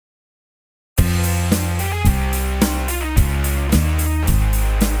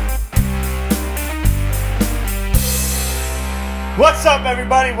What's up,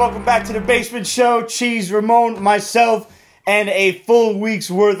 everybody? Welcome back to the Basement Show. Cheeze, Ramon, myself, and a full week's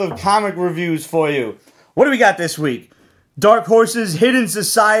worth of comic reviews for you. What do we got this week? Dark Horse's Hidden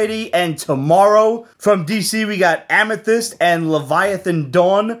Society and Tomorrow. From DC, we got Amethyst and Leviathan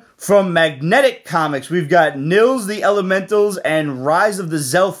Dawn. From Magnetic Comics, we've got Nils, the Elementals, and Rise of the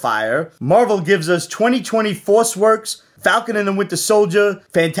Zelphire. Marvel gives us 2020 Force Works, Falcon and the Winter Soldier,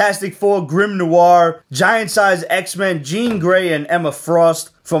 Fantastic Four, Grim Noir, Giant Size X-Men, Jean Grey and Emma Frost.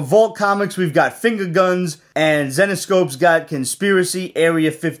 From Vault Comics, we've got Finger Guns, and Zenescope's got Conspiracy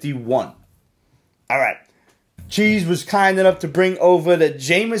Area 51. Alright. Cheeze was kind enough to bring over the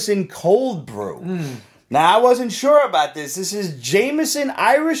Jameson Cold Brew. Now, I wasn't sure about this. This is Jameson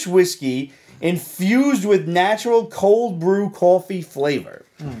Irish whiskey infused with natural cold brew coffee flavor.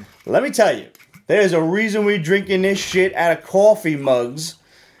 Let me tell you, there's a reason we're drinking this shit out of coffee mugs,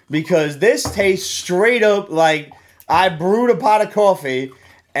 because this tastes straight up like I brewed a pot of coffee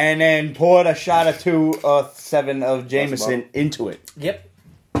and then poured a shot or 2 or 7 of Jameson into it. Yep.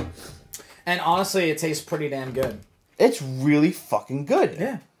 And honestly, it tastes pretty damn good. It's really fucking good.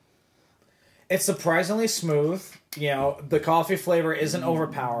 Yeah. It's surprisingly smooth. You know, the coffee flavor isn't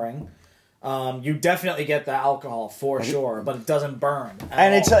overpowering. You definitely get the alcohol for sure, but it doesn't burn.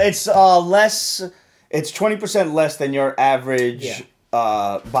 And it's less. It's 20% less than your average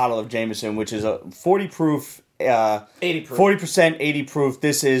bottle of Jameson, which is a 40 proof, 80 proof, 40% 80 proof.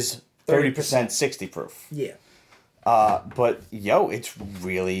 This is 30% 60 proof. Yeah. But yo, it's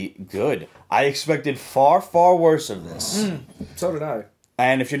really good. I expected far worse of this. So did I.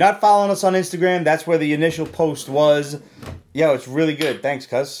 And if you're not following us on Instagram, that's where the initial post was. Yo, it's really good. Thanks,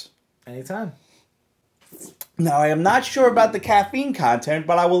 cuz. Anytime. Now, I am not sure about the caffeine content,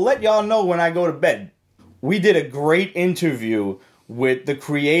 but I will let y'all know when I go to bed. We did a great interview with the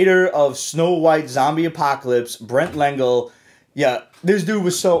creator of Snow White Zombie Apocalypse, Brent Lengel. Yeah, this dude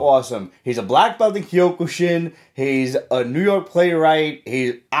was so awesome. He's a black belt in Kyokushin. He's a New York playwright.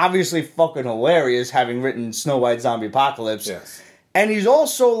 He's obviously fucking hilarious, having written Snow White Zombie Apocalypse. Yes. And he's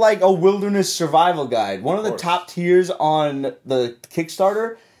also like a wilderness survival guide. One of the top tiers on the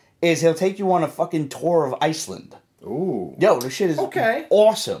Kickstarter is he'll take you on a fucking tour of Iceland. Ooh. Yo, this shit is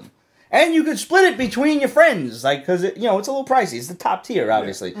awesome. And you could split it between your friends, like, because, it's a little pricey. It's the top tier,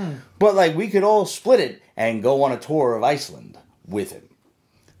 obviously. Yeah. But, like, we could all split it and go on a tour of Iceland with him.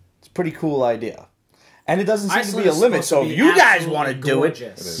 It's a pretty cool idea. And it doesn't seem to be a limit, so if you guys want to do it,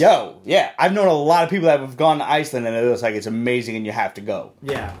 yo, yeah. I've known a lot of people that have gone to Iceland, and it looks like it's amazing, and you have to go.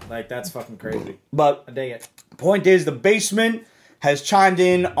 Yeah, like, that's fucking crazy. But I dig it. Point is, the Basement has chimed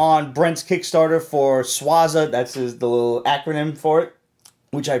in on Brent's Kickstarter for SWAZA. That's the little acronym for it,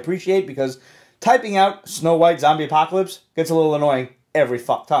 which I appreciate, because typing out Snow White Zombie Apocalypse gets a little annoying every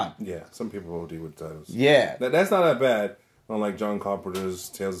fuck time. Yeah, some people will deal with titles. Yeah. That's not that bad. Unlike John Carpenter's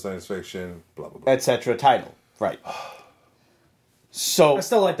Tales of Science Fiction, blah, blah, blah. Etc. title. Right. So I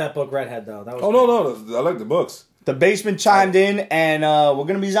still like that book, Redhead, though. That was no. I like the books. The Basement chimed in, and we're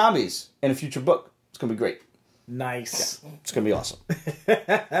going to be zombies in a future book. It's going to be great. Nice. Yeah, it's going to be awesome.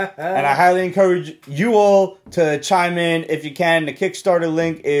 And I highly encourage you all to chime in if you can. The Kickstarter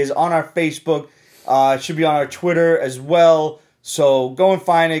link is on our Facebook. It should be on our Twitter as well. So go and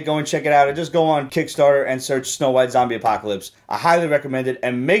find it. Go and check it out. Or just go on Kickstarter and search Snow White Zombie Apocalypse. I highly recommend it.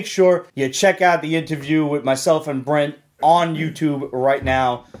 And make sure you check out the interview with myself and Brent on YouTube right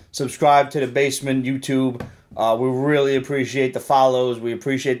now. Subscribe to the Basement YouTube. We really appreciate the follows. We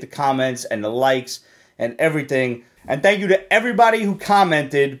appreciate the comments and the likes and everything. And thank you to everybody who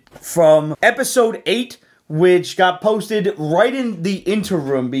commented from episode 8, which got posted right in the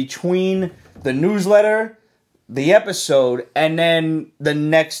interim between the newsletter, the episode, and then the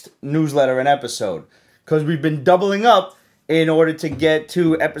next newsletter and episode. Because we've been doubling up in order to get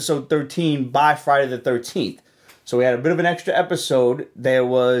to episode 13 by Friday the 13th. So we had a bit of an extra episode. There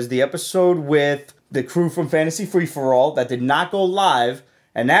was the episode with the crew from Fantasy Free For All that did not go live,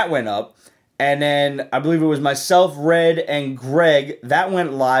 and that went up. And then I believe it was myself, Red, and Greg that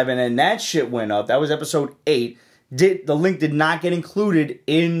went live, and then that shit went up. That was episode 8. The link did not get included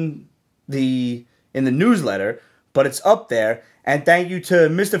in the newsletter, but it's up there. And thank you to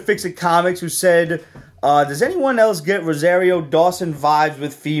Mr. Fix-It Comics, who said, does anyone else get Rosario Dawson vibes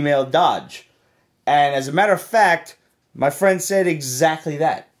with female Dodge? And as a matter of fact, my friend said exactly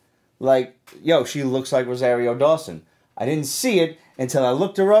that. Like, yo, she looks like Rosario Dawson. I didn't see it until I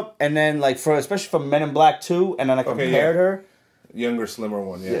looked her up, and then, like, especially for Men in Black 2, and then I compared her. Younger, slimmer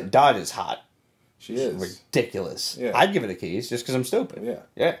one, yeah. Dodge is hot. She is. Ridiculous. Yeah. I'd give it a keys just because I'm stupid. Yeah.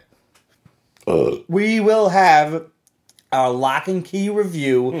 Yeah. We will have our Lock and Key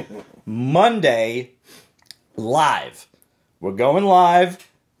review Monday live. we're going live.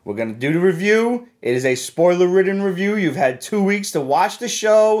 We're going to do the review. It is a spoiler-ridden review. You've had 2 weeks to watch the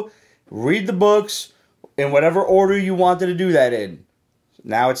show, read the books, in whatever order you wanted to do that in.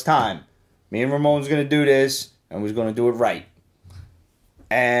 Now it's time. Me and Ramon's going to do this, and we're going to do it right.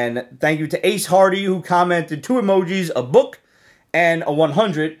 And thank you to Ace Hardy, who commented 2 emojis, a book and a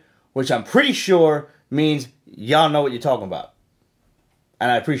 100, which I'm pretty sure means y'all know what you're talking about.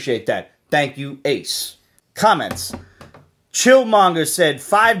 And I appreciate that. Thank you, Ace. Comments. Chillmonger said,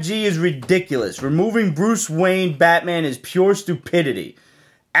 5G is ridiculous. Removing Bruce Wayne Batman is pure stupidity.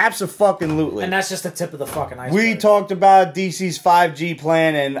 Abso-fucking-lutely. And that's just the tip of the fucking iceberg. We talked about DC's 5G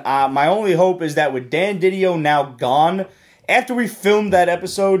plan, and my only hope is that with Dan DiDio now gone, after we filmed that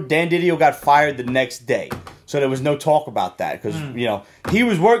episode, Dan DiDio got fired the next day. So there was no talk about that, because, you know, he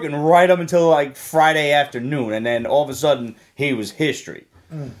was working right up until, like, Friday afternoon, and then all of a sudden, he was history.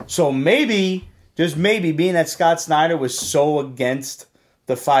 So maybe... Just maybe, being that Scott Snyder was so against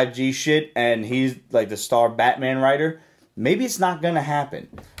the 5G shit and he's like the star Batman writer, maybe it's not going to happen.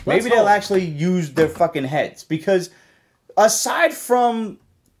 Maybe they'll actually use their fucking heads. Because aside from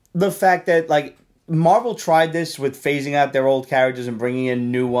the fact that like Marvel tried this with phasing out their old characters and bringing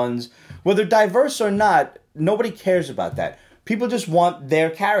in new ones, whether diverse or not, nobody cares about that. People just want their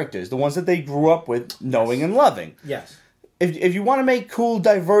characters, the ones that they grew up with knowing and loving. Yes. If you want to make cool,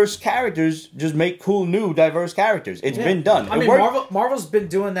 diverse characters, just make cool, new, diverse characters. It's been done. I mean, Marvel's been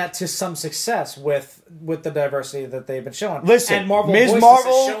doing that to some success with the diversity that they've been showing. Listen, and Marvel Ms. Voices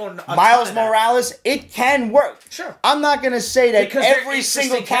Marvel, has shown a Miles ton of that. Morales, it can work. Sure. I'm not going to say that Because they're every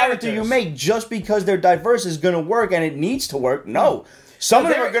single interesting character you characters. make, just because they're diverse, is going to work and it needs to work. No. Some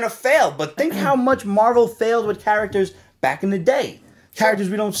of them are going to fail. But think how much Marvel failed with characters back in the day. Characters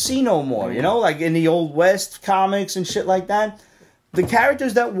we don't see no more, you know? Like in the Old West comics and shit like that. The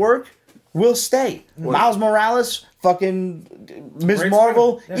characters that work will stay. Miles Morales, fucking Ms.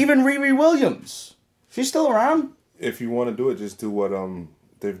 Marvel, even Riri Williams. She's still around. If you want to do it, just do what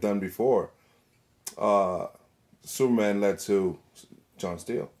they've done before. Superman led to John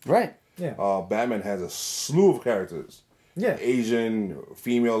Steele. Right. Yeah. Batman has a slew of characters. Yeah. Asian,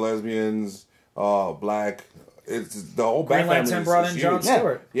 female lesbians, black. It's the whole Green Bat family. Lantern brought in Jon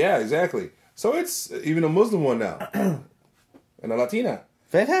Stewart. Yeah, exactly. So it's even a Muslim one now. And a Latina.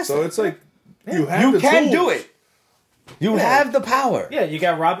 Fantastic. So it's like you can do it. You have the power. Yeah, you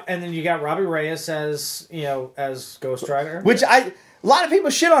got Robbie Reyes as Ghost Rider. Which a lot of people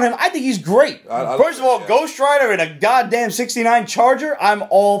shit on him. I think he's great. First of all, Ghost Rider in a goddamn '69 Charger, I'm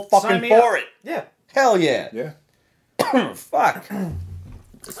all fucking for it. Yeah. Hell yeah. Yeah. Fuck.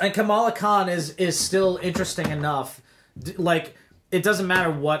 And Kamala Khan is still interesting enough. It doesn't matter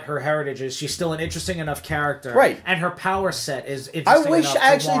what her heritage is. She's still an interesting enough character. Right. And her power set is interesting I wish enough to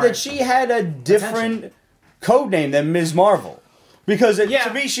actually warrant that she had a different code name than Ms. Marvel. Because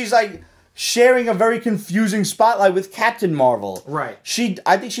to me, she's like sharing a very confusing spotlight with Captain Marvel. Right.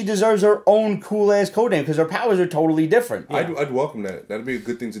 I think she deserves her own cool-ass code name because her powers are totally different. Yeah. I'd welcome that. That'd be a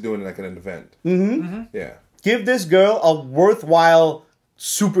good thing to do in like an event. Yeah. Give this girl a worthwhile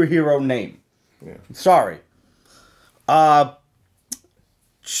superhero name. Yeah. Sorry.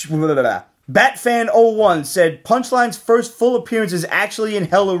 Batfan01 said Punchline's first full appearance is actually in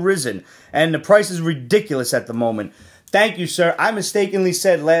Hell Arisen, and the price is ridiculous at the moment. Thank you, sir. I mistakenly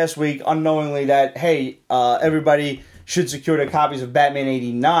said last week, unknowingly, that hey, everybody should secure their copies of Batman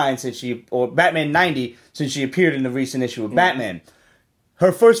 89 or Batman 90 since she appeared in the recent issue of Batman.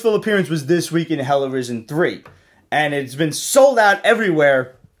 Her first full appearance was this week in Hell Arisen 3, and it's been sold out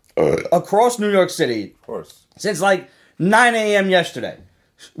everywhere across New York City. Of course. Since like 9 a.m. yesterday.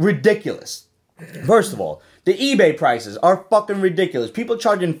 Ridiculous. First of all, the eBay prices are fucking ridiculous. People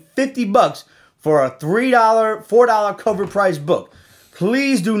charging $50 for a $3, $4 cover price book.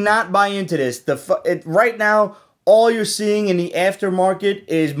 Please do not buy into this. Right now, all you're seeing in the aftermarket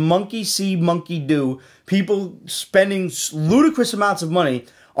is monkey see, monkey do. People spending ludicrous amounts of money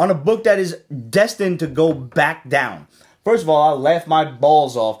on a book that is destined to go back down. First of all, I'll laugh my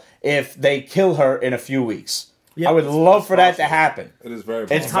balls off if they kill her in a few weeks. Yep. I would love for that to happen. It is very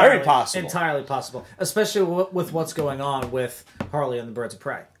possible. It's very possible. Entirely possible. Especially with what's going on with Harley and the Birds of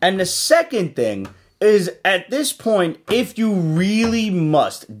Prey. And the second thing is, at this point, if you really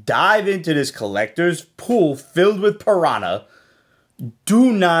must dive into this collector's pool filled with piranha,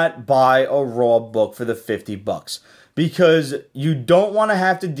 do not buy a raw book for the $50. Because you don't want to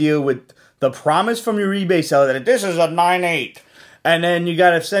have to deal with the promise from your eBay seller that this is a 9.8. And then you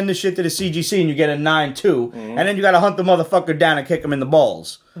gotta send the shit to the CGC and you get a 9.2. And then you gotta hunt the motherfucker down and kick him in the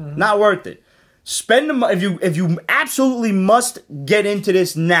balls. Not worth it. Spend the money. If you absolutely must get into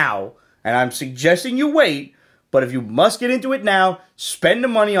this now, and I'm suggesting you wait, But if you must get into it now, spend the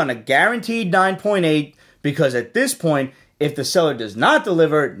money on a guaranteed 9.8, because at this point, if the seller does not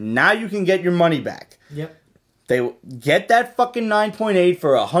deliver, now you can get your money back. Yep. They get that fucking 9.8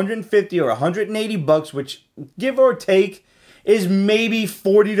 for $150 or $180, which, give or take, is maybe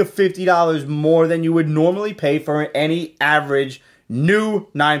 $40 to $50 more than you would normally pay for any average new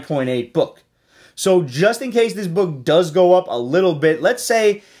 9.8 book. So just in case this book does go up a little bit, let's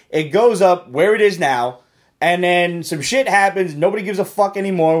say it goes up where it is now, and then some shit happens, nobody gives a fuck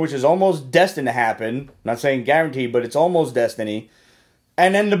anymore, which is almost destined to happen. I'm not saying guaranteed, but it's almost destiny.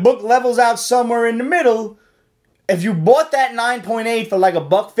 And then the book levels out somewhere in the middle. If you bought that 9.8 for like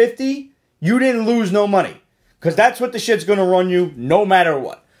 $1.50, you didn't lose no money. Because that's what the shit's going to run you no matter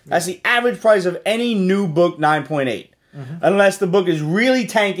what. That's the average price of any new book, 9.8. Unless the book is really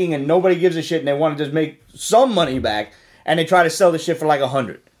tanking and nobody gives a shit and they want to just make some money back and they try to sell the shit for like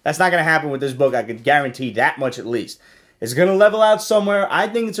 $100. That's not going to happen with this book. I can guarantee that much at least. It's going to level out somewhere. I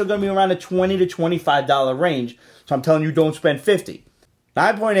think it's going to be around the $20 to $25 range. So I'm telling you, don't spend $50.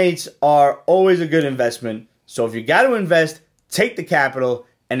 9.8s are always a good investment. So if you got to invest, take the capital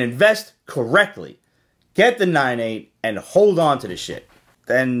and invest correctly. Get the 9.8 and hold on to the shit.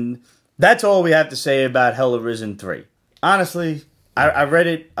 Then that's all we have to say about Hell Arisen 3. Honestly, I read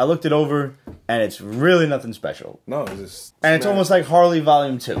it, I looked it over, and it's really nothing special. No, it's just... And it's almost like Harley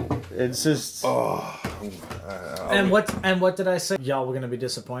Volume 2. It's just... And what did I say? Y'all were going to be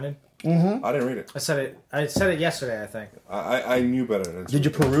disappointed? Mm-hmm. I didn't read it. I said it yesterday, I think. I knew better than Did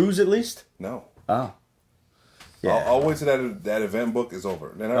you peruse at least? No. Oh. Yeah. I'll wait till that event book is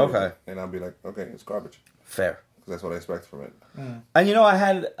over. Then I'll be like, okay, it's garbage. Fair. That's what I expect from it. And you know, I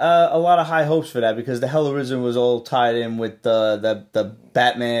had a lot of high hopes for that because the Hell Arisen was all tied in with the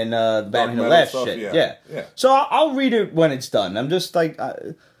Batman, Batman Who Laughs shit. Yeah. So I'll read it when it's done. I'm just like,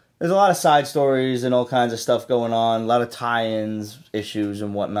 there's a lot of side stories and all kinds of stuff going on, a lot of tie-ins, issues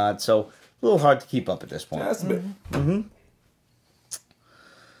and whatnot. So a little hard to keep up at this point. Yeah, that's a bit.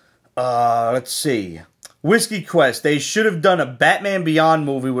 Let's see. Whiskey Quest. They should have done a Batman Beyond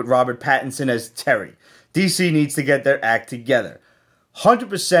movie with Robert Pattinson as Terry. DC needs to get their act together.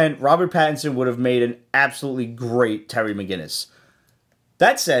 100% Robert Pattinson would have made an absolutely great Terry McGinnis.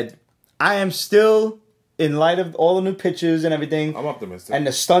 That said, I am still, in light of all the new pictures and everything, I'm optimistic. and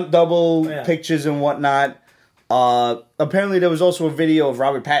the stunt double pictures and whatnot, apparently there was also a video of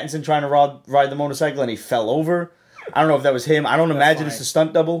Robert Pattinson trying to ride the motorcycle and he fell over. I don't know if that was him. I don't imagine it's a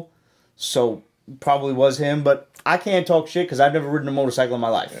stunt double, so probably was him, but I can't talk shit because I've never ridden a motorcycle in my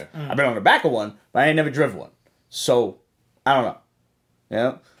life. I've been on the back of one, but I ain't never driven one. So, I don't know.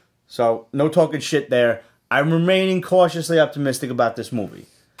 Yeah. So, no talking shit there. I'm remaining cautiously optimistic about this movie.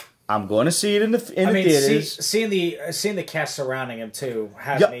 I'm going to see it in the theaters. Seeing the cast surrounding him too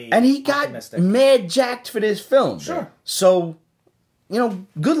has me and he got optimistic. mad jacked for this film. Sure. So, you know,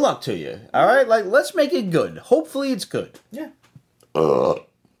 good luck to you. All right? Like, let's make it good. Hopefully it's good. Yeah.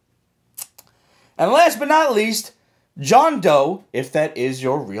 And last but not least, John Doe, if that is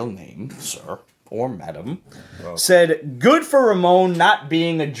your real name, sir or madam, said, "Good for Ramon not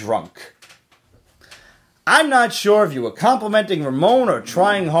being a drunk. I'm not sure if you were complimenting Ramon or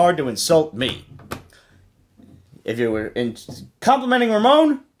trying hard to insult me. If you were complimenting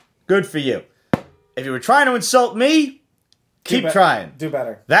Ramon, good for you. If you were trying to insult me, keep trying. Do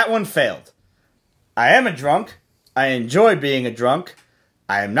better. That one failed. I am a drunk. I enjoy being a drunk.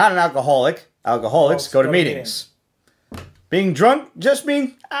 I am not an alcoholic. Alcoholics go to meetings. Being drunk just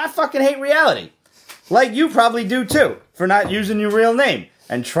means I fucking hate reality. Like you probably do too, for not using your real name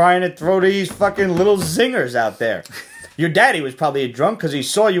and trying to throw these fucking little zingers out there. Your daddy was probably a drunk because he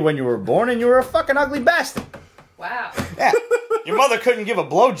saw you when you were born and you were a fucking ugly bastard. Wow. Yeah. Your mother couldn't give a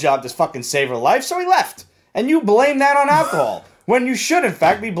blowjob to fucking save her life, so he left. And you blame that on alcohol, when you should in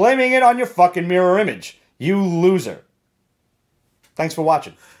fact be blaming it on your fucking mirror image. You loser. Thanks for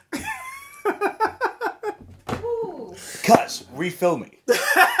watching. Cuz, refill me.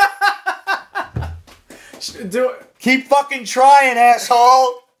 Do it. Keep fucking trying,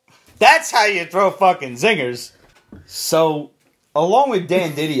 asshole. That's how you throw fucking zingers. So, along with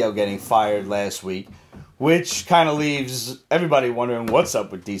Dan DiDio getting fired last week, which kind of leaves everybody wondering what's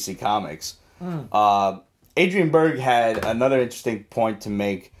up with DC Comics, Adrian Berg had another interesting point to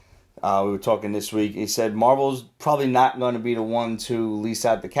make. We were talking this week. He said Marvel's probably not going to be the one to lease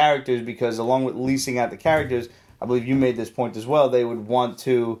out the characters because along with leasing out the characters, I believe you made this point as well, they would want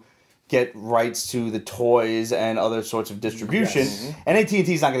to get rights to the toys and other sorts of distribution. Yes. And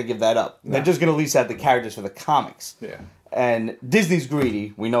AT&T's not going to give that up. No. They're just going to lease out the characters for the comics. Yeah. And Disney's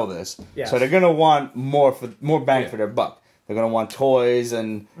greedy. We know this. Yes. So they're going to want more bang for their buck. They're going to want toys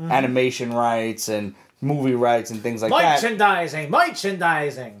and animation rights and movie rights and things like that.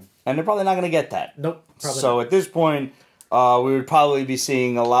 Merchandising. And they're probably not going to get that. Nope. So not. At this point, we would probably be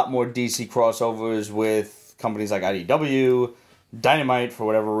seeing a lot more DC crossovers with companies like IDW, Dynamite for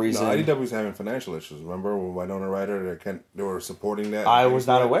whatever reason. No, IDW's having financial issues. Remember when Winona Ryder, they were supporting that? I was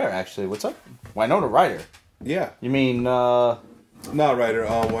not aware, actually. What's up? Winona Ryder. Yeah. You mean... Not Ryder,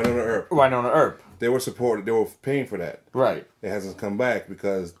 Winona Earp. Winona Earp. They were supported. They were paying for that. Right. It hasn't come back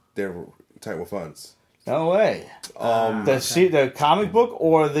because they're tight with funds. No way. The comic book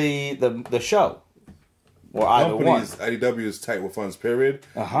or the show? Or either one? IDW is tight with funds, period.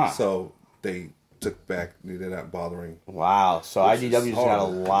 Uh-huh. So they took back. They're not bothering. Wow. So IDW's got a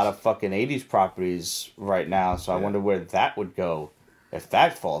lot of fucking 80s properties right now. So I wonder where that would go if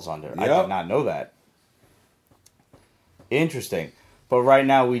that falls under. Yep. I did not know that. Interesting. But right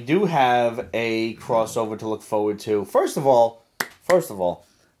now we do have a crossover to look forward to. First of all,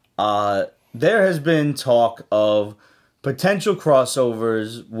 there has been talk of potential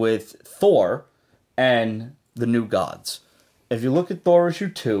crossovers with Thor and the New Gods. If you look at Thor issue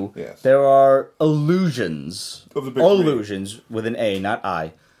 2, there are allusions with an A, not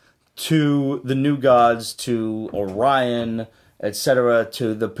I, to the New Gods, to Orion, etc.,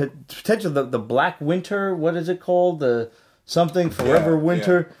 to the potential, the Black Winter, what is it called? The something Forever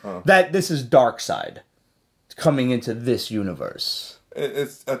Winter. Yeah. That this is Darkseid coming into this universe. I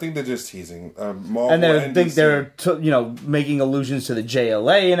think they're just teasing. And they're making allusions to the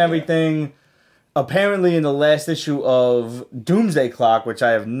JLA and everything. Yeah. Apparently, in the last issue of Doomsday Clock, which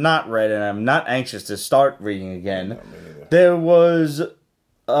I have not read and I'm not anxious to start reading again, there was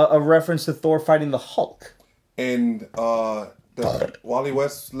a reference to Thor fighting the Hulk. And the Wally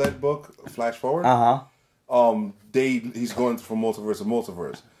West led book, Flash Forward. He's going from multiverse to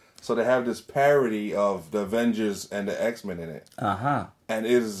multiverse. So they have this parody of the Avengers and the X-Men in it. And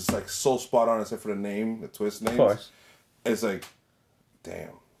it is like so spot on except for the name, the twist names. Of course. It's like, damn,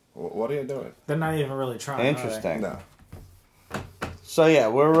 what are you doing? They're not even really trying. Interesting. No. So yeah,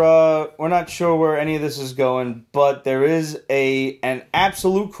 we're not sure where any of this is going, but there is an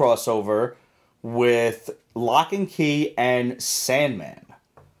absolute crossover with Lock and Key and Sandman.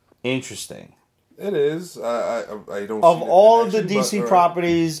 Interesting. It is. I don't. Of all of the DC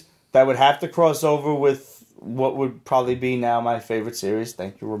properties that would have to cross over with what would probably be now my favorite series.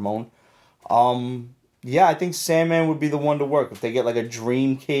 Thank you, Ramon. Yeah, I think Sandman would be the one to work. If they get like a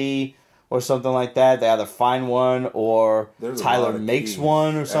Dream Key or something like that, they either find one or Tyler makes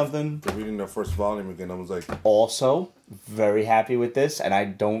one or something. After reading the first volume again, I was like... Also, very happy with this, and I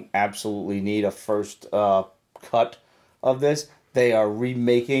don't absolutely need a first cut of this. They are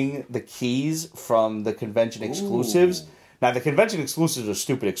remaking the keys from the convention exclusives. Now, the convention exclusives are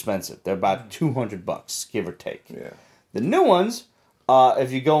stupid expensive. They're about $200, give or take. Yeah. The new ones,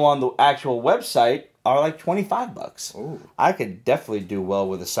 if you go on the actual website, are like $25. Ooh. I could definitely do well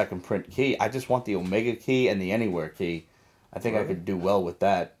with a second print key. I just want the Omega key and the Anywhere key. I think I could do well with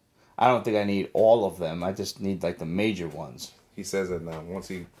that. I don't think I need all of them. I just need like the major ones. He says it now.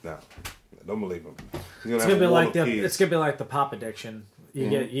 Don't believe him. It's gonna be like the pop addiction. You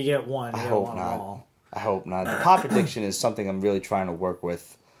get one. I hope not. All. I hope not. The pop addiction is something I'm really trying to work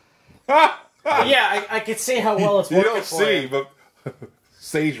with. Yeah, I could see how well it's working. You don't see, but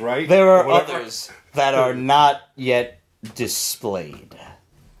Sage, right? There are others that are not yet displayed.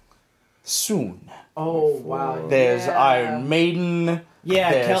 Soon. Oh wow! There's Iron Maiden.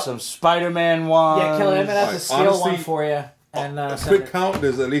 Yeah, there's some Spider-Man ones. Yeah, Kelly, I'm gonna have to steal one for you. And quick count.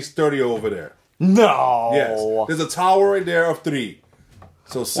 There's at least 30 over there. No. Yes. There's a tower right there of 3.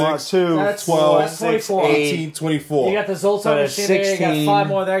 So 6, 2, 12, 6, 18, 24. You got the Zoltan machine there. You got 5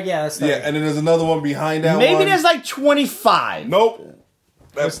 more there. Yeah, that's 30. Yeah, and then there's another one behind that Maybe one. there's like 25. Nope.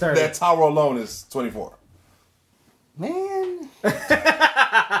 That tower alone is 24. Man.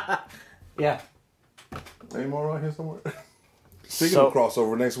 Yeah. Any more around here somewhere? Speaking of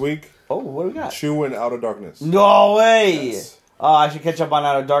crossover, next week. Oh, what do we got? Chew and Outer Darkness. No way! Yes. Oh, I should catch up on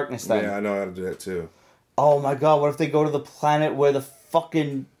Outer Darkness then. Yeah, I know how to do that too. Oh my god, what if they go to the planet where the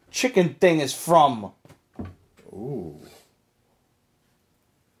fucking chicken thing is from? Ooh.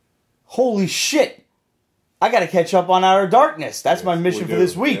 Holy shit! I gotta catch up on Outer Darkness. That's my mission for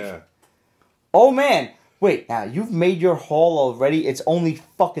this week. Yeah. Oh man. Wait, now you've made your haul already? It's only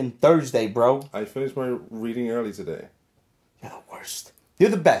fucking Thursday, bro. I finished my reading early today. You're the worst. You're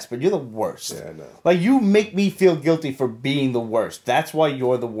the best, but you're the worst. Yeah, I know. Like, you make me feel guilty for being the worst. That's why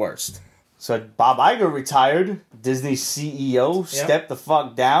you're the worst. So, Bob Iger retired. Disney CEO stepped the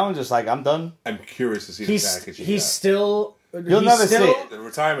fuck down. Just like, I'm done. I'm curious to see the package. He's still... You'll never see it. The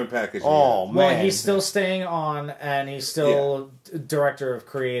retirement package. Oh, man. Well, he's still staying on, and he's still director of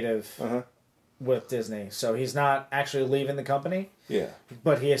creative. with Disney, so he's not actually leaving the company. Yeah.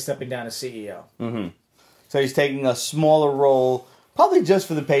 But he is stepping down as CEO. Mm-hmm. So he's taking a smaller role, probably just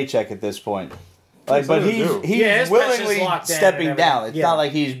for the paycheck at this point. Like, but he's willingly stepping down. It's not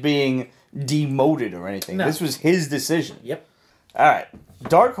like he's being demoted or anything. No. This was his decision. Yep. All right.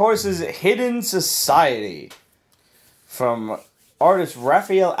 Dark Horse's Hidden Society from artist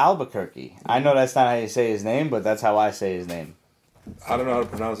Raphael Albuquerque. I know that's not how you say his name, but that's how I say his name. I don't know how to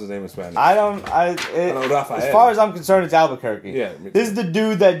pronounce his name in Spanish. I know Raphael. As far as I'm concerned, it's Albuquerque. Yeah. This is the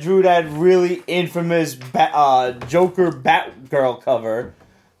dude that drew that really infamous Joker Batgirl cover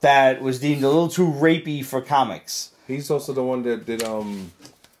that was deemed a little too rapey for comics. He's also the one that did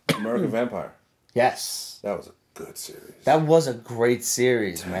American Vampire. Yes. That was a good series. That was a great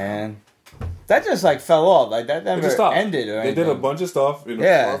series, man. That just like fell off. Like that never ended or anything. They did a bunch of stuff in the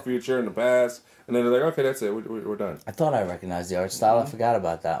far future, in the past, and then they're like, okay, that's it. We're done. I thought I recognized the art style. I forgot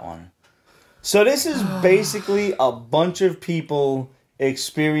about that one. So this is basically a bunch of people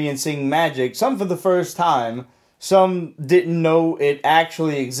experiencing magic. Some for the first time. Some didn't know it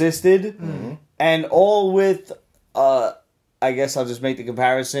actually existed. Mm-hmm. And all with... I guess I'll just make the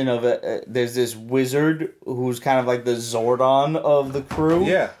comparison of there's this wizard who's kind of like the Zordon of the crew.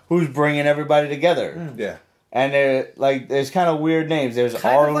 Yeah. Who's bringing everybody together. Mm. Yeah. And there's kind of weird names. There's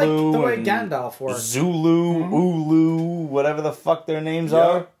kind Arlu of like the way and Gandalf works. Zulu, Ulu, whatever the fuck their names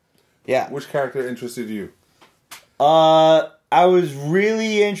are. Yeah. Which character interested you? I was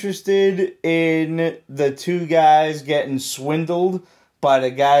really interested in the two guys getting swindled by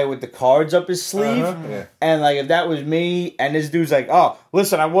the guy with the cards up his sleeve. Yeah. And, like, if that was me, and this dude's like, oh,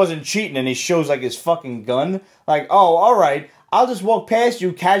 listen, I wasn't cheating, and he shows, like, his fucking gun. Like, oh, all right, I'll just walk past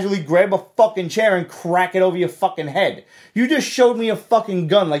you, casually grab a fucking chair, and crack it over your fucking head. You just showed me a fucking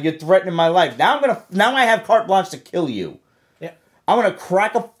gun, like you're threatening my life. Now I have carte blanche to kill you. Yeah. I'm gonna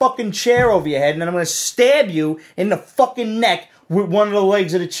crack a fucking chair over your head, and then I'm gonna stab you in the fucking neck with one of the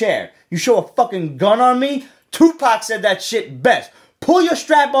legs of the chair. You show a fucking gun on me? Tupac said that shit best. Pull your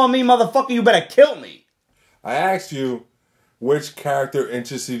strap on me, motherfucker, you better kill me. I asked you which character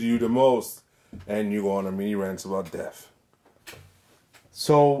interested you the most, and you go on a mini rant about death.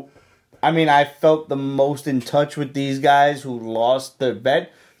 So, I mean, I felt the most in touch with these guys who lost their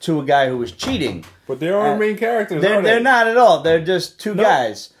bet to a guy who was cheating. But they aren't main characters, They're not at all. They're just two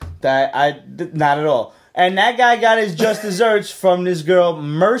guys. Not at all. And that guy got his just desserts from this girl,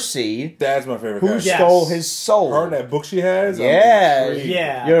 Mercy. That's my favorite character. Who stole his soul. Her, that book she has?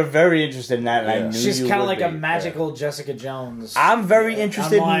 Yeah. You're very interested in that, and I knew she's kind of like be. a magical Jessica Jones. I'm very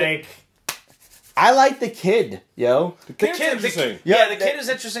interested in I like the kid, yo. The kid's interesting. The kid is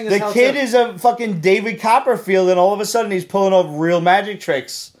interesting as hell. The kid is a fucking David Copperfield, and all of a sudden he's pulling off real magic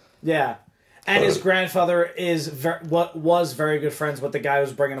tricks. Yeah. And his grandfather was very good friends with the guy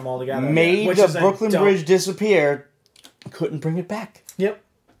who's bringing them all together. Made the Brooklyn Bridge disappear. Couldn't bring it back. Yep.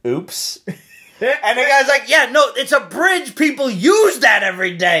 Oops. And the guy's like, yeah, no, it's a bridge. People use that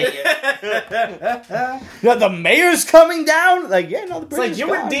every day. The mayor's coming down. Like, yeah, no, the bridge is gone. It's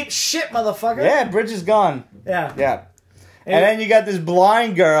like, you in deep shit, motherfucker. Yeah, bridge is gone. Yeah. Yeah. And then you got this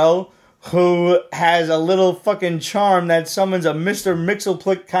blind girl who has a little fucking charm that summons a Mr.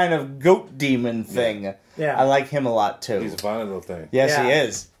 Mixelplick kind of goat demon thing. Yeah. I like him a lot, too. He's a fine little thing. Yes, he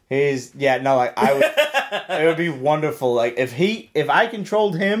is. It would be wonderful. Like, if I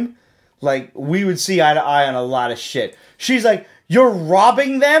controlled him, like, we would see eye to eye on a lot of shit. She's like, you're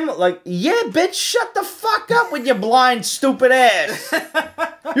robbing them? Like, yeah, bitch, shut the fuck up with your blind, stupid ass.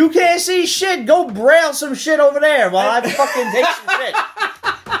 You can't see shit. Go braille some shit over there while I fucking take some shit.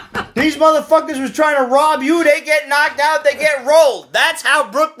 These motherfuckers was trying to rob you. They get knocked out. They get rolled. That's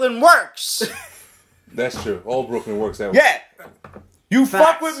how Brooklyn works. That's true. All Brooklyn works that way. Yeah. You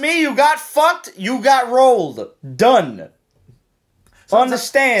fuck with me, you got fucked, you got rolled. Done.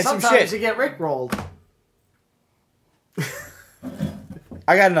 Understand some shit. Sometimes you get rickrolled.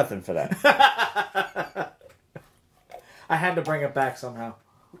 I got nothing for that. I had to bring it back somehow.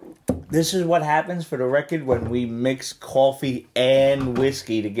 This is what happens, for the record, when we mix coffee and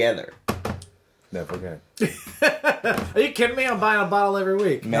whiskey together. Never again. Are you kidding me? I'm buying a bottle every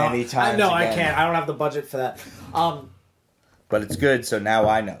week. Many times No, again. I can't. I don't have the budget for that. But it's good, so now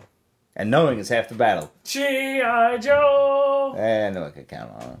I know. And knowing is half the battle. G.I. Joe! I know I could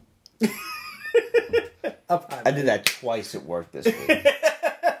count on it. I did that twice at work this week.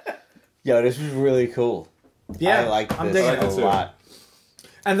 Yo, this was really cool. Yeah, I liked this a lot.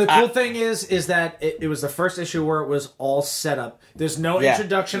 And the cool thing is that it was the first issue where it was all set up. There's no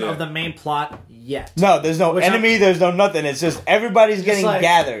introduction of the main plot yet. No, there's no enemy, there's no nothing. It's just everybody's getting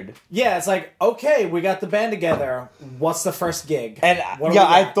gathered. Yeah, it's like, okay, we got the band together. What's the first gig? And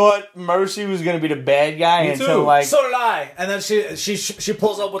I thought Mercy was going to be the bad guy until like... So did I. And then she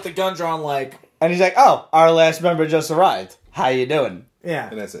pulls up with the gun drawn like... And he's like, oh, our last member just arrived. How you doing? Yeah.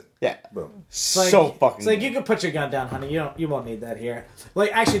 And that's it. Yeah. Boom. So fucking It's like, you can put your gun down, honey. You won't need that here.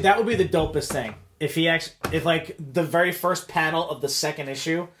 Like, actually, that would be the dopest thing. If like, the very first panel of the second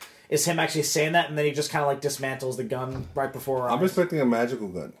issue is him actually saying that, and then he just kind of, like, dismantles the gun right before our eyes. I'm expecting a magical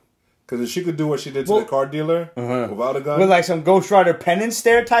gun. Because if she could do what she did to the car dealer without a gun... With, like, some Ghost Rider penance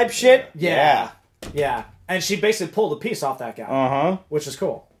stare type shit? Yeah. And she basically pulled a piece off that guy. Which is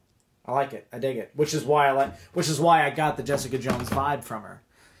cool. I like it. I dig it. Which is why I got the Jessica Jones vibe from her.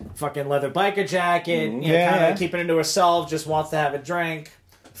 Fucking leather biker jacket, kind of keeping it to herself, just wants to have a drink.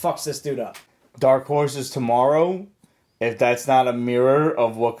 Fucks this dude up. Dark Horses Tomorrow, if that's not a mirror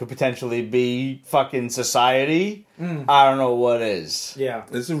of what could potentially be fucking society, I don't know what is. Yeah.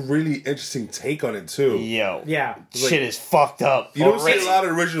 It's a really interesting take on it, too. Yo. Yeah. Shit is fucked up. You don't see a lot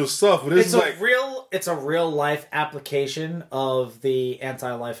of original stuff, but it's a real life application of the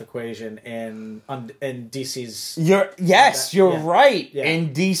anti-life equation in DC's... You're right. Yeah.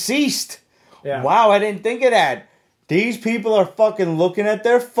 In Deceased. Yeah. Wow, I didn't think of that. These people are fucking looking at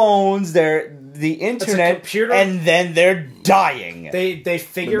their phones, the internet, and then they're dying. They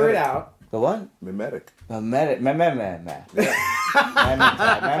figure it out. The what? Mimetic. That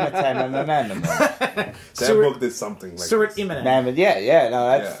book did something like Stuart Immonen.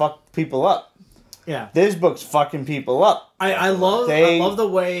 That fucked people up. Yeah. This book's fucking people up. I love the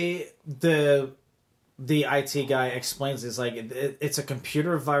way the IT guy explains this. Like, it's a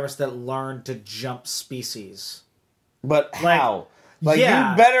computer virus that learned to jump species. But how? You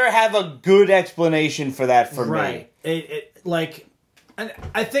better have a good explanation for that for me. And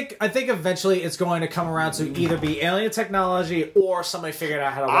I think eventually it's going to come around to either be alien technology or somebody figured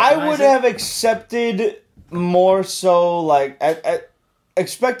out how to weaponize I would have accepted more so, like,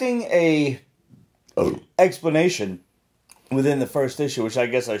 expecting a explanation within the first issue, which I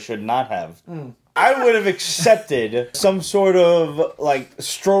guess I should not have. I would have accepted some sort of, like,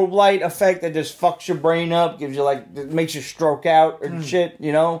 strobe light effect that just fucks your brain up, gives you, like, makes you stroke out or shit,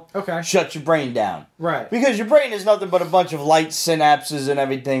 you know? Okay. Shuts your brain down. Right. Because your brain is nothing but a bunch of light synapses and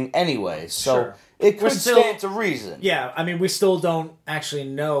everything anyway, so it could stand to reason. Yeah, I mean, we still don't actually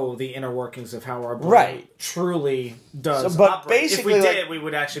know the inner workings of how our brain truly does operate. Basically, if we did, we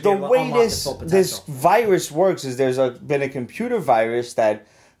would actually be able to unlock its full potential. This virus works is there's been a computer virus that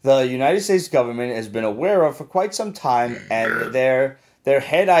the United States government has been aware of for quite some time, and their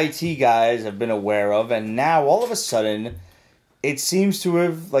head IT guys have been aware of, and now all of a sudden, it seems to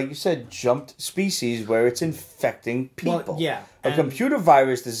have, like you said, jumped species where it's infecting people. Well, a computer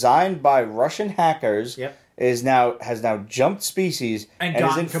virus designed by Russian hackers has now jumped species and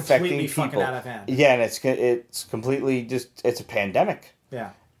is infecting people. Fucking out of hand. Yeah, and it's completely it's a pandemic.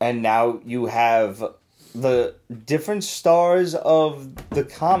 Yeah, and now you have the different stars of the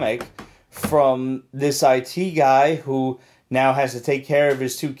comic from this IT guy who now has to take care of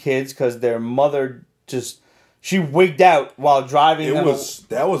his two kids because their mother she wigged out while driving. That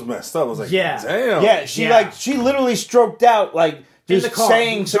was messed up. I was like, damn. Yeah, she literally stroked out, like, just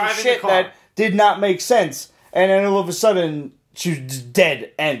saying some shit that did not make sense. And then all of a sudden, she was just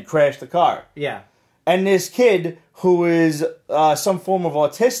dead and crashed the car. Yeah. And this kid, who is some form of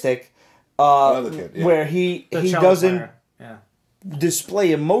autistic, another kid, where he doesn't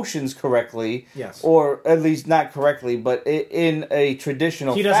display emotions correctly, or at least not correctly, but in a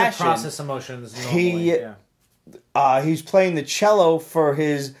traditional fashion. He doesn't process emotions normally. He's playing the cello for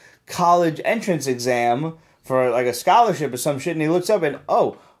his college entrance exam for, like, a scholarship or some shit, and he looks up and,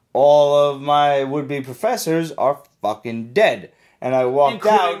 all of my would-be professors are fucking dead. And I walked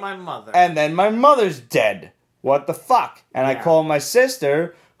out. Including my mother. And then my mother's dead. What the fuck? And I called my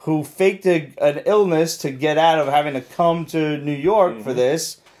sister, who faked an illness to get out of having to come to New York for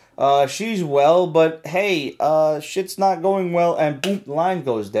this. She's well, but hey, shit's not going well, and boom, the line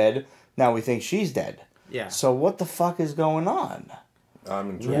goes dead. Now we think she's dead. Yeah. So what the fuck is going on?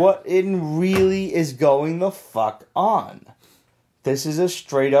 I'm intrigued. What really is going the fuck on? This is a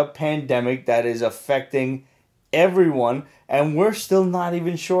straight up pandemic that is affecting everyone, and we're still not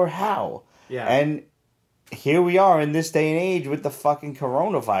even sure how. Yeah. And here we are in this day and age with the fucking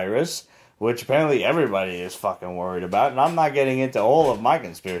coronavirus, which apparently everybody is fucking worried about. And I'm not getting into all of my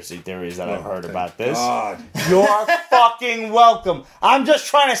conspiracy theories that I've heard about this. God. You're fucking welcome. I'm just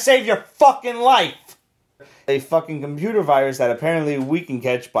trying to save your fucking life. a fucking computer virus that apparently we can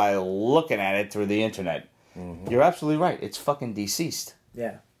catch by looking at it through the internet. Mm-hmm. You're absolutely right. It's fucking deceased.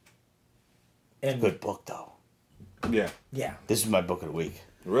 Yeah. It's a good book, though. Yeah. Yeah. This is my book of the week.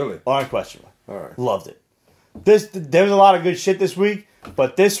 Really? Unquestionably. All right. Loved it. There was a lot of good shit this week,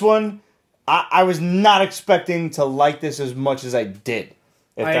 but this one, I was not expecting to like this as much as I did.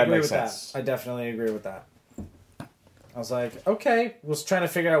 If I that agree makes with sense. that. I definitely agree with that. I was like, okay. Was trying to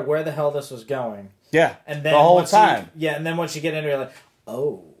figure out where the hell this was going. Yeah. And then the whole time. And then once you get into it, you're like,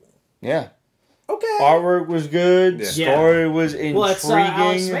 oh. Yeah. Okay. Artwork was good. Yeah. Story was intriguing. Well, it's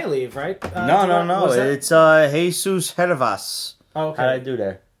Alex Mayleave, right? No. It's Jesus Hervas. Oh, okay. How did I do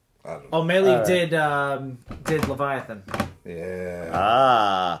there? Mayleave did Leviathan.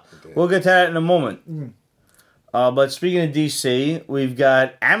 Yeah. We'll get to that in a moment. But speaking of DC, we've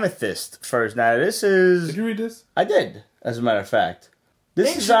got Amethyst first. Now, this is... Did you read this? I did, as a matter of fact.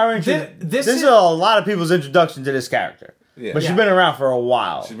 This is our... This is a lot of people's introduction to this character. Yeah. But she's been around for a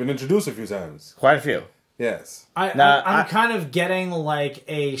while. She's been introduced a few times. Quite a few. Yes. I'm kind of getting like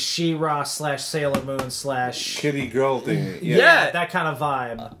a She-Ra / Sailor Moon / kitty girl thing. Yeah, that kind of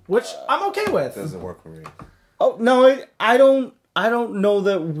vibe, which I'm okay with. Doesn't work for me. Oh no, I don't know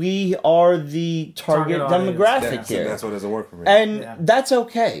that we are the target demographic here. That's what doesn't work for me. And that's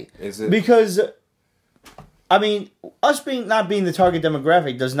okay. Is it? Because I mean, us not being the target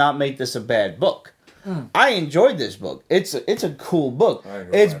demographic does not make this a bad book. I enjoyed this book. It's a cool book.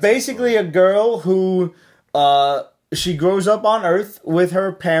 It's basically a girl who she grows up on Earth with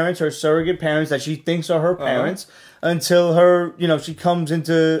her parents, her surrogate parents that she thinks are her parents, until she comes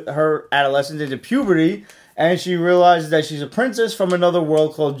into her adolescence, into puberty, and she realizes that she's a princess from another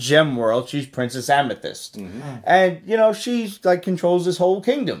world called Gem World. She's Princess Amethyst. Mm-hmm. And, she's like controls this whole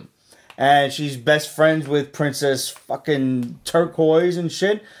kingdom. And she's best friends with Princess fucking Turquoise and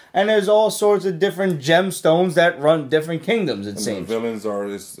shit. And there's all sorts of different gemstones that run different kingdoms, it seems. The villains are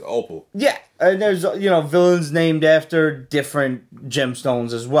this opal. Yeah. And there's, villains named after different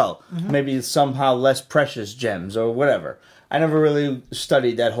gemstones as well. Mm-hmm. Maybe somehow less precious gems or whatever. I never really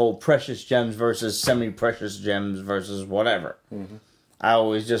studied that whole precious gems versus semi-precious gems versus whatever. Mm-hmm. I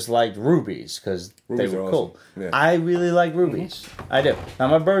always just liked rubies because they were cool. Awesome. Yeah. I really like rubies. Mm-hmm. I do. Not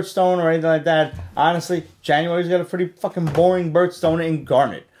my birthstone or anything like that. Honestly, January's got a pretty fucking boring birthstone in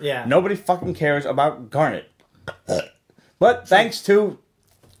garnet. Yeah. Nobody fucking cares about garnet. But thanks to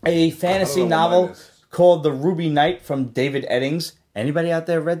a fantasy novel called The Ruby Knight from David Eddings. Anybody out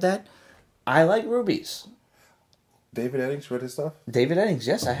there read that? I like rubies. David Eddings read his stuff? David Eddings,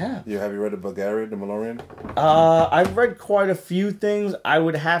 yes, I have. Have you read the Bulgarian, the Malorian? I've read quite a few things. I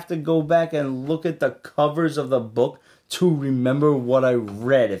would have to go back and look at the covers of the book to remember what I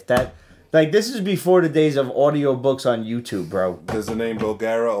read. If that, this is before the days of audiobooks on YouTube, bro. Does the name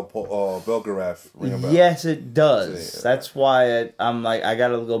Bulgara or Belgarath ring a bell? Yes, it does. That's why I'm like, I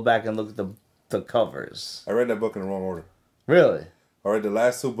gotta go back and look at the covers. I read that book in the wrong order. Really? I read the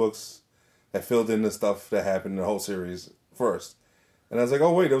last two books that filled in the stuff that happened in the whole series first. And I was like,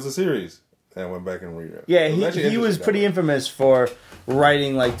 oh, wait, there was a series. And I went back and reread it. Yeah, he was pretty infamous for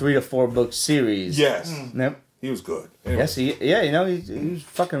writing 3 to 4 book series. Yes. Yep. He was good. Anyway. Yes, he was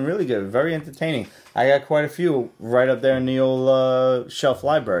fucking really good. Very entertaining. I got quite a few right up there in the old shelf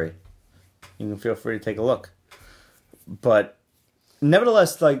library. You can feel free to take a look. But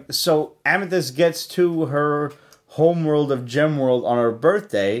nevertheless, so Amethyst gets to her homeworld of Gemworld on her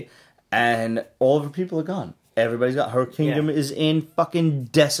birthday, and all of her people are gone. Everybody's gone. Her kingdom is in fucking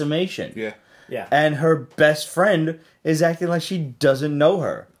decimation. Yeah. Yeah. And her best friend is acting like she doesn't know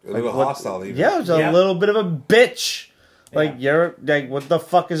her. A little hostile, even. Yeah, it was a little bit of a bitch. You're what the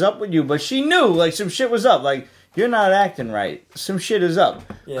fuck is up with you? But she knew, some shit was up. You're not acting right. Some shit is up.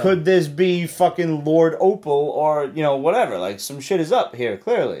 Yeah. Could this be fucking Lord Opal or, whatever? Some shit is up here,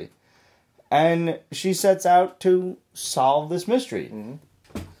 clearly. And she sets out to solve this mystery. Mm-hmm.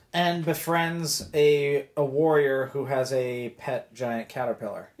 And befriends a warrior who has a pet giant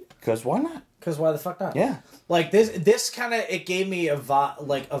caterpillar. Because why not? Because why the fuck not? Yeah. This kind of, it gave me a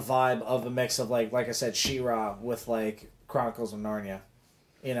vibe of a mix of, like I said, She-Ra with, Chronicles of Narnia.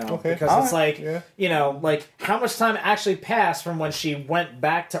 Okay. Because it's how much time actually passed from when she went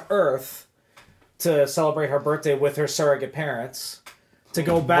back to Earth to celebrate her birthday with her surrogate parents to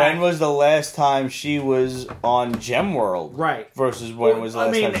go back. When was the last time she was on Gemworld? Right. Versus when was the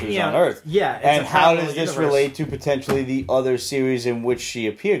last time she was on Earth? Yeah. And how does this relate to potentially the other series in which she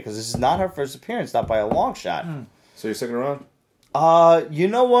appeared? Because this is not her first appearance, not by a long shot. So you're sticking around? You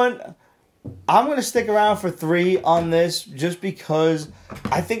know what? I'm going to stick around for 3 on this just because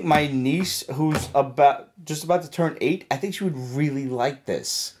I think my niece, who's just about to turn 8, I think she would really like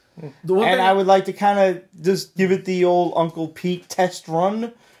this. And I would like to kind of just give it the old Uncle Pete test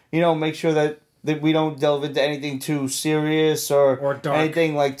run. Make sure that we don't delve into anything too serious or dark.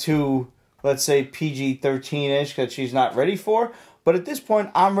 Anything like too, let's say, PG-13-ish that she's not ready for. But at this point,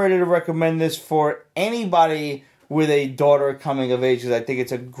 I'm ready to recommend this for anybody with a daughter coming of age, because I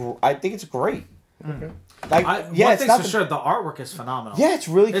think it's great. Okay. One thing's for sure, the artwork is phenomenal. Yeah, it's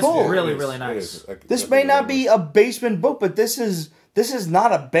really cool. It's really, really nice. This may not be a basement book, but this is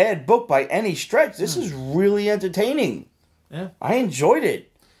not a bad book by any stretch. This is really entertaining. Yeah, I enjoyed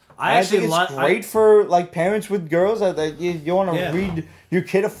it. I think it's great for parents with girls that you want to read your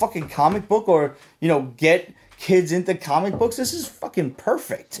kid a fucking comic book, or get kids into comic books. This is fucking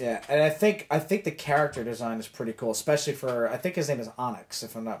perfect. Yeah, and I think the character design is pretty cool, especially for, I think his name is Onyx,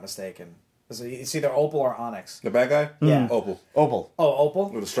 if I'm not mistaken. It's either Opal or Onyx. The bad guy? Yeah. Opal. Oh,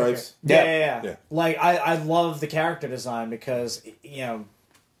 Opal? With the stripes? Okay. Yeah. I love the character design because,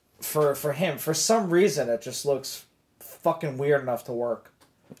 for him, for some reason, it just looks fucking weird enough to work.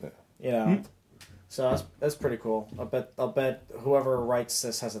 Yeah. So that's pretty cool. I'll bet whoever writes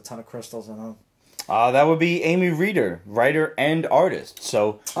this has a ton of crystals in them. That would be Amy Reeder, writer and artist.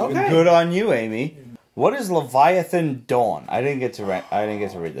 So good on you, Amy. What is Leviathan Dawn? I didn't get to read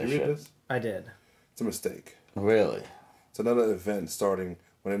this shit. This? I did. It's a mistake. Really? It's another event starting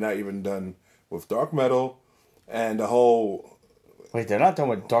when they're not even done with dark metal and the whole. Wait, they're not done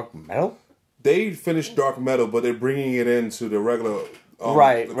with dark metal? They finished dark metal, but they're bringing it into the regular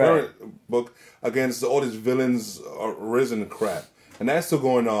current book against all these villains arisen crap, and that's still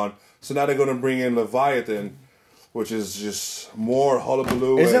going on. So now they're going to bring in Leviathan, which is just more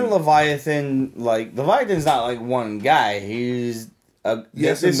hullabaloo. Isn't Leviathan Leviathan's not one guy? He's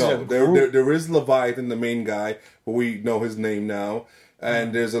yes and no. There is Leviathan, the main guy, but we know his name now.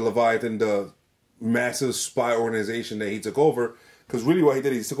 And there's a Leviathan, the massive spy organization that he took over. Because really what he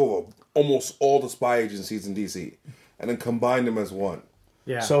did, he took over almost all the spy agencies in DC. And then combined them as one.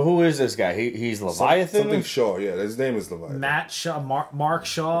 Yeah. So who is this guy? He's Leviathan? Something Shaw, yeah. His name is Leviathan. Matt Shaw, Mark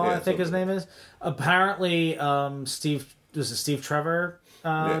Shaw, I think his name is. Apparently, Steve Trevor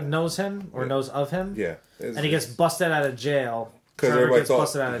knows him, or knows of him. Yeah. And he gets busted out of jail. Because everybody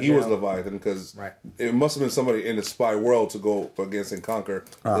thought he was Leviathan, because it must have been somebody in the spy world to go against and conquer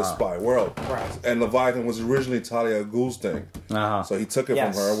the spy world. Right. And Leviathan was originally Talia al Ghul's thing. So he took it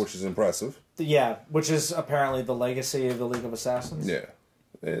from her, which is impressive. Yeah, which is apparently the legacy of the League of Assassins. Yeah.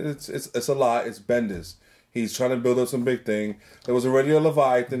 It's a lot. It's Bendis. He's trying to build up some big thing. There was already a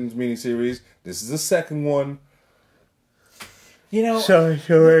Leviathan miniseries. This is the second one. Sorry.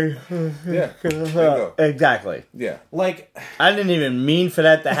 Yeah. Exactly. Yeah. I didn't even mean for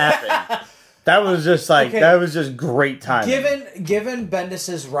that to happen. That was just that was just great timing. Given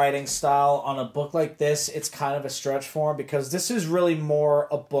Bendis's writing style on a book like this, it's kind of a stretch for him, because this is really more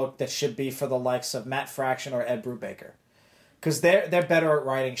a book that should be for the likes of Matt Fraction or Ed Brubaker, because they're better at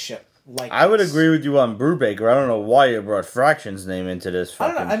writing shit. I would agree with you on Brubaker. I don't know why you brought Fraction's name into this. I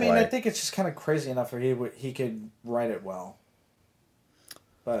don't know. I mean, I think it's just kind of crazy enough where he could write it well.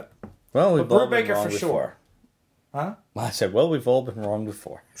 But Brubaker for sure. Huh? I said, we've all been wrong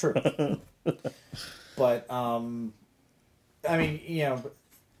before. True. But I mean,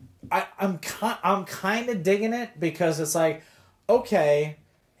 I'm kind of digging it, because it's okay,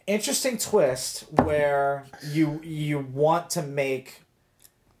 interesting twist where you want to make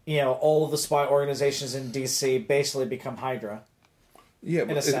all of the spy organizations in DC basically become Hydra. Yeah,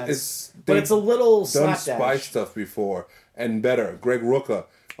 in a sense. But it's a little slapdash. Done spy stuff before and better. Greg Rucka,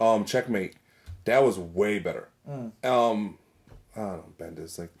 Checkmate, that was way better. I don't know,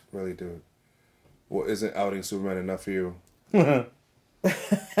 Bendis, really, dude. Well, isn't outing Superman enough for you? You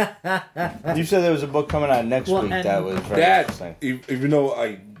said there was a book coming out next week that was very interesting. Even though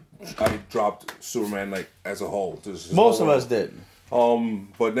I dropped Superman as a whole. Most of us did.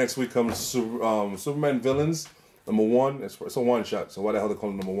 But next week comes Superman Villains #1. It's a one shot. So why the hell they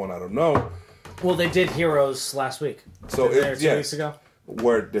call it #1? I don't know. Well, they did Heroes last week. So it's 2 weeks ago.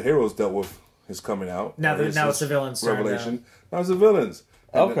 Where the Heroes dealt with is coming out. Now it's the Villains. Revelation. Now it's the Villains.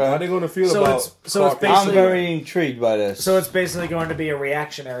 And okay. How are they going to feel about? I'm very intrigued by this. So it's basically going to be a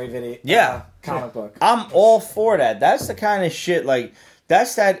reactionary video. Comic book. I'm all for that. That's the kind of shit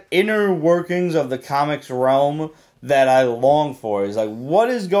that's that inner workings of the comics realm that I long for. Is what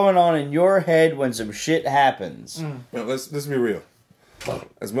is going on in your head when some shit happens. Now, let's be real.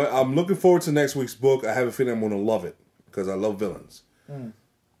 I'm looking forward to next week's book. I have a feeling I'm going to love it because I love villains.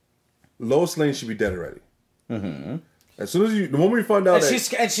 Lois Lane should be dead already. Mm-hmm. As soon as the moment you find out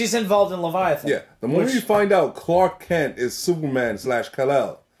she's involved in Leviathan. Yeah, the moment you find out Clark Kent is Superman /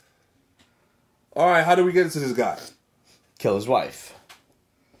 Kal-El. All right, how do we get to this guy? Kill his wife.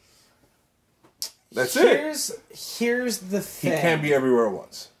 That's Here's the thing. He can't be everywhere at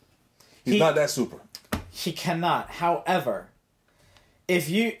once. He's not that super. He cannot. However, if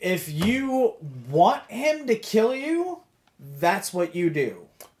you want him to kill you, that's what you do.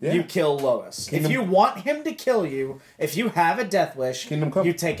 Yeah. You kill Lois. If you want him to kill you, if you have a death wish,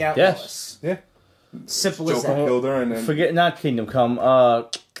 you take out Lois. Yeah. Simple as that. Killed her and then... Forget not Kingdom Come.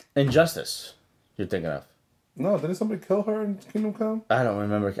 Injustice. You're thinking of. No, didn't somebody kill her in Kingdom Come? I don't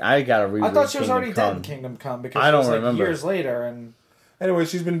remember. I gotta read. I thought she was already dead in Kingdom Come because I don't it was remember. years later. And anyway,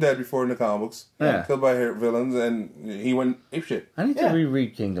 she's been dead before in the comic books. Yeah. Killed by her villains, and he went apeshit. I need to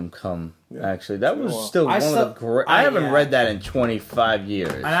reread Kingdom Come. Actually, that was still one of the great. I haven't read that in 25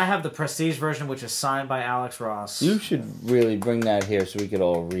 years. And I have the Prestige version, which is signed by Alex Ross. You should really bring that here so we could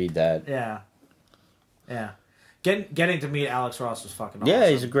all read that. Yeah. Getting to meet Alex Ross was fucking awesome. Yeah,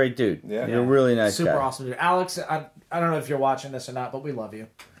 he's a great dude. Yeah. He's a really nice guy. Super awesome dude. Alex, I don't know if you're watching this or not, but we love you.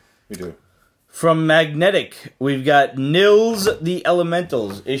 We do. From Magnetic, we've got Nils the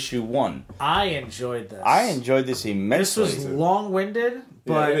Elementals, issue 1. I enjoyed this. I enjoyed this immensely. This was long-winded,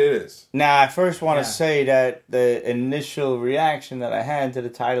 but... Yeah, it is. Now, I first want to say that the initial reaction that I had to the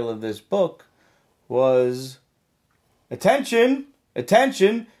title of this book was... Attention!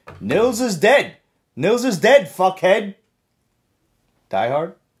 Attention! Nils is dead! Nils is dead, fuckhead! Die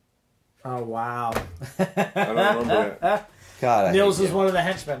Hard? Oh, wow. I don't remember that. God, Nils is one of the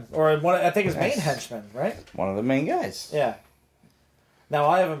henchmen. Or I think his main henchman, right? One of the main guys. Yeah. Now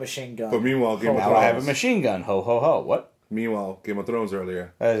I have a machine gun. But meanwhile, Game of Thrones. Now I have a machine gun. Ho, ho, ho. What? Meanwhile, Game of Thrones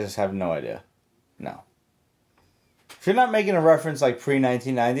earlier. I just have no idea. No. If you're not making a reference like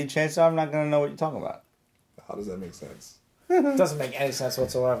pre-1990, chances are I'm not going to know what you're talking about. How does that make sense? It doesn't make any sense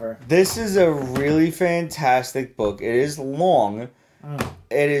whatsoever. This is a really fantastic book. It is long.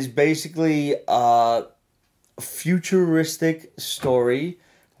 It is basically a futuristic story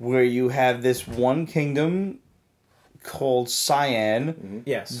where you have this one kingdom called Cyan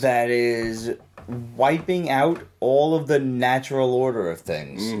that is wiping out all of the natural order of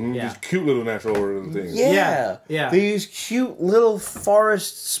things. These cute little natural order of things. Yeah. These cute little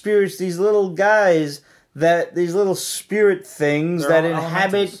forest spirits, these little guys... these little spirit things that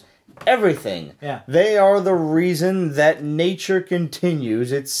inhabit everything. Yeah. They are the reason that nature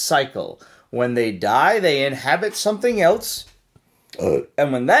continues its cycle. When they die, they inhabit something else.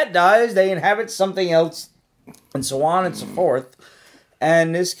 And when that dies, they inhabit something else. And so on and so forth.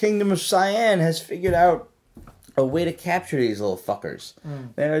 And this Kingdom of Cyan has figured out a way to capture these little fuckers.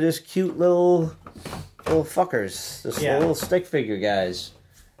 They're just cute little fuckers. Just little stick figure guys.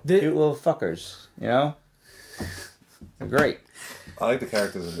 Cute little fuckers. You know? They're great. I like the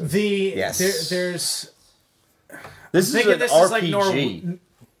characters in this. There's... This is an RPG.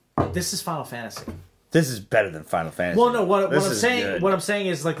 This is Final Fantasy. This is better than Final Fantasy. Well, no, what I'm saying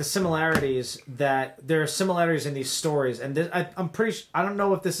is like the similarities, that there are similarities in these stories, and I'm pretty sure, I don't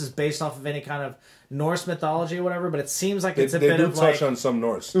know if this is based off of any kind of Norse mythology or whatever, but it seems like it's a bit of like... They do touch on some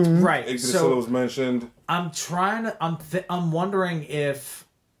Norse. Right. Yggdrasil was mentioned. I'm wondering if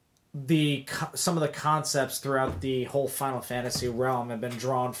some of the concepts throughout the whole Final Fantasy realm have been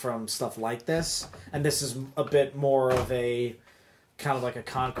drawn from stuff like this, and this is a bit more of a kind of like a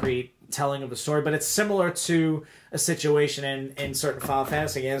concrete telling of the story, but it's similar to a situation in certain Final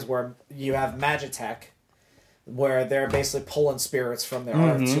Fantasy games where you have Magitech, where they're basically pulling spirits from their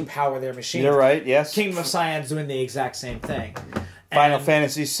earth to power their machines. You're right, yes. Kingdom of Cyan's doing the exact same thing. Final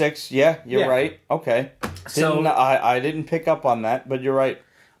Fantasy VI, you're right. Okay. I didn't pick up on that, but you're right.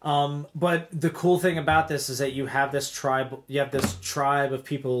 But the cool thing about this is that you have this tribe of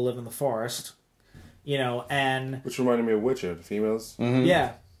people who live in the forest, you know, and... Which reminded me of Witcher, the females.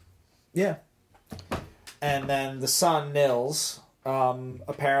 Yeah. Yeah. And then the son, Nils,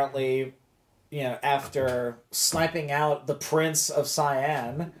 apparently, you know, after sniping out the Prince of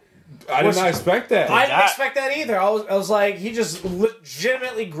Cyan... I did not expect that. I didn't expect that either. I was like, he just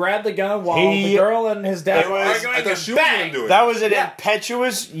legitimately grabbed the gun while the girl and his dad were arguing. I thought she was going to do it. That was an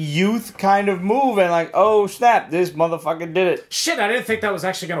impetuous youth kind of move, and like, oh snap, this motherfucker did it. Shit, I didn't think that was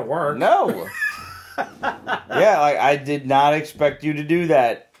actually going to work. No. Yeah, like, I did not expect you to do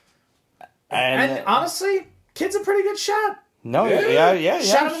that. And honestly, kid's a pretty good shot. No, yeah.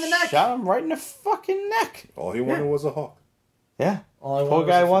 Shot him in the neck. Shot him right in the fucking neck. All he wanted was a hawk. Yeah. Poor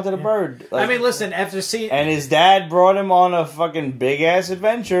guy wanted a bird. Like, I mean, listen, after seeing... And his dad brought him on a fucking big-ass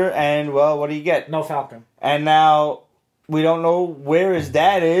adventure, and, well, what do you get? No falcon. And now, we don't know where his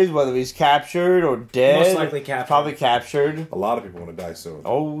dad is, whether he's captured or dead. Most likely captured. Probably captured. A lot of people want to die soon.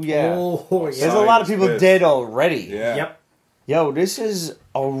 Oh, yeah. Oh, yeah. There's a lot of people dead already. Yeah. Yep. Yo, this is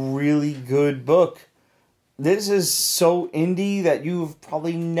a really good book. This is so indie that you've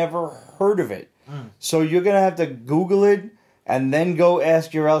probably never heard of it. So you're going to have to Google it and then go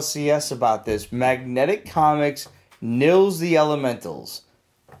ask your LCS about this. Magnetic Comics, Nils the Elementals.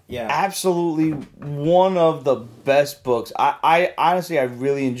 Yeah. Absolutely one of the best books. I honestly, I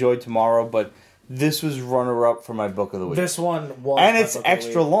really enjoyed Tomorrow, but this was runner-up for my book of the week. This one was. And it's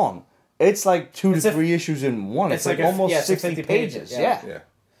extra long. It's like 2 to 3 issues in one. It's like almost 60 pages.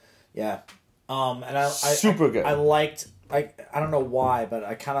 Yeah. And I super good. I liked. I don't know why, but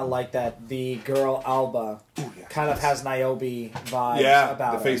I kind of like that the girl Alba kind of has Niobe vibes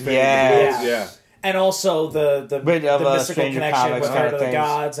about the face it. painting. Yeah. And also the mystical connection with her to the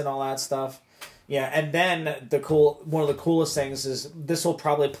gods and all that stuff. Yeah, and then one of the coolest things is this will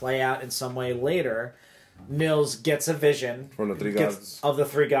probably play out in some way later. Nils gets a vision from the three gods of the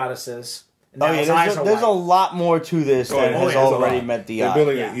three goddesses. There's a lot more to this than has already met the eye. They're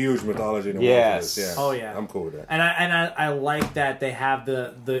building a huge mythology in the world for this. Yeah. Oh yeah. I'm cool with that. And I like that they have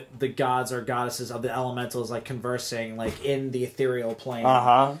the gods or goddesses of the elementals like conversing like in the ethereal plane.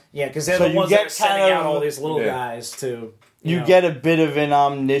 Yeah, because they're the ones that are sending out all these little guys to. You get a bit of an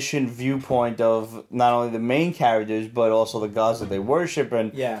omniscient viewpoint of not only the main characters, but also the gods that they worship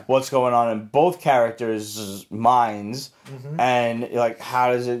and what's going on in both characters' minds. And you're like,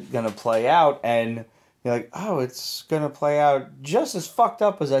 how is it going to play out? And you're like, oh, it's going to play out just as fucked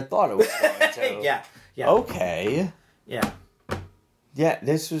up as I thought it was going to. Yeah. Okay. Yeah. Yeah,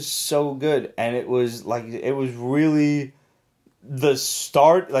 this was so good. And it was really the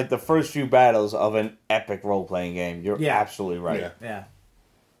start, like the first few battles of an epic role-playing game. You're absolutely right. Yeah.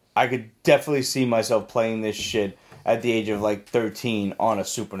 I could definitely see myself playing this shit at the age of like 13 on a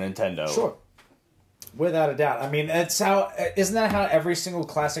Super Nintendo. Sure. Without a doubt. I mean, isn't that how every single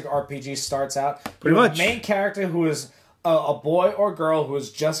classic RPG starts out? Pretty much. Main character who is a boy or girl who has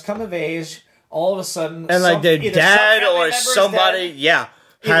just come of age, all of a sudden... And like their dad or somebody,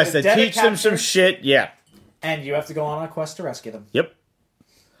 has to teach them some shit, And you have to go on a quest to rescue them. Yep.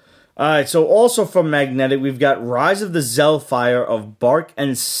 Alright, so also from Magnetic, we've got Rise of the Zelphire of Bark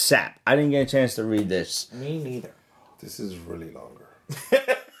and Sap. I didn't get a chance to read this. Me neither. This is really longer.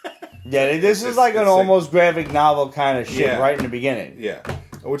 This is like an almost graphic novel kind of shit right in the beginning. Yeah,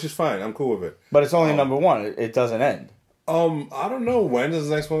 which is fine. I'm cool with it. But it's only number one. It doesn't end. I don't know when does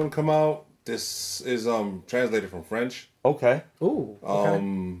the next one come out. This is translated from French. Okay. Ooh.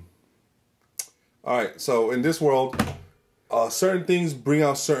 Okay. All right, so in this world, certain things bring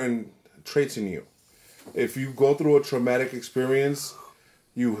out certain traits in you. If you go through a traumatic experience,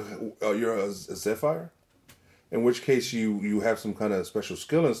 you're a Zelphire, in which case you have some kind of special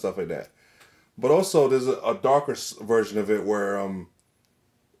skill and stuff like that. But also, there's a darker version of it where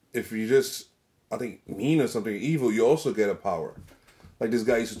if you just, I think, mean or something evil, you also get a power. Like this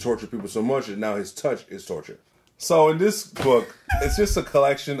guy used to torture people so much, and now his touch is torture. So in this book, it's just a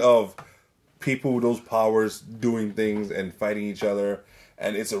collection of people with those powers doing things and fighting each other,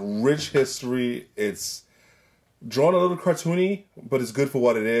 and it's a rich history. It's drawn a little cartoony, but it's good for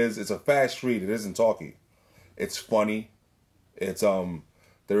what it is. It's a fast read. It isn't talky. It's funny. It's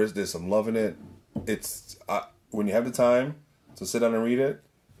there's some love in it. It's when you have the time to sit down and read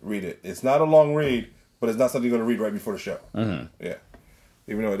it. It's not a long read, but it's not something you're going to read right before the show. Yeah,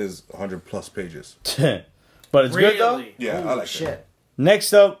 even though it is 100+ pages. But it's good though. Yeah, I like it.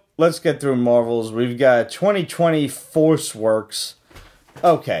 Next up, let's get through Marvels. We've got 2020 Force Works.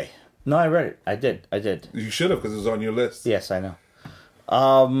 Okay. No, I read it. I did. You should have, because it was on your list. Yes, I know.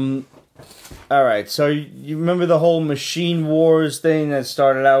 Alright, so you remember the whole Machine Wars thing that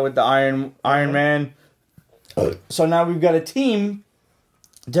started out with the Iron Man? So now we've got a team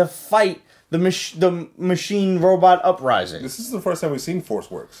to fight the machine robot uprising. This is the first time we've seen Force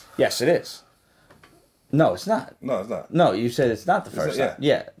Works. Yes, it is. No, it's not. No, it's not. No, you said it's not the first time.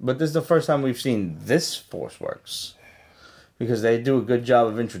 Yeah, but this is the first time we've seen this Force Works. Because they do a good job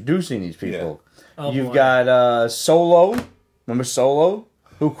of introducing these people. Yeah. You've got Solo. Remember Solo?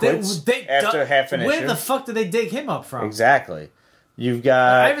 Who quits after half an issue. Where the fuck did they dig him up from? Exactly. You've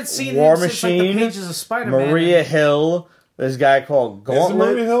got I haven't seen War him Machine, since like the pages of Spider-Man. Maria Hill. This guy called Gauntlet.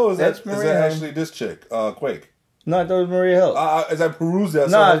 Is it Maria Hill? Is that Hill. actually this chick? Quake. No, I thought it was Maria Hill. As I perused that,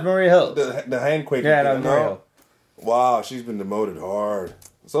 no, it's Maria Hill. The hand Quake. Yeah, no, Maria Hill. Wow, she's been demoted hard.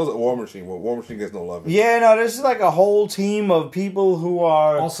 So is a War Machine. Well, War Machine gets no love. Yeah, no, this is like a whole team of people who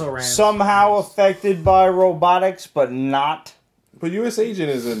are also somehow affected by robotics, but not. But U.S.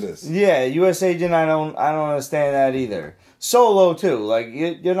 Agent is in this. Yeah, U.S. Agent. I don't understand that either. Solo too. Like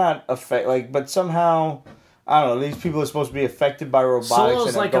you're not but somehow I don't know. These people are supposed to be affected by robotics. Solo's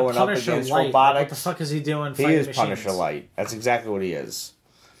and like going a Punisher up against light. robotics. What the fuck is he doing? He is Punisher light. That's exactly what he is.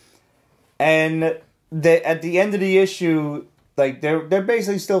 And at the end of the issue, like they're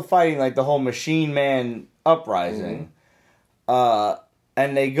basically still fighting like the whole Machine Man uprising, and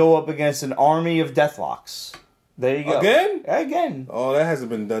they go up against an army of Deathlocks. There you go. Again. Oh, that hasn't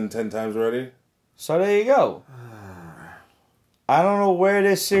been done 10 times already. So there you go. I don't know where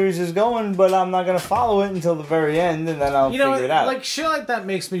this series is going, but I'm not gonna follow it until the very end, and then I'll figure it out. Like shit like that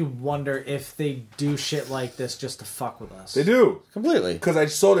makes me wonder if they do shit like this just to fuck with us. They do completely. Because I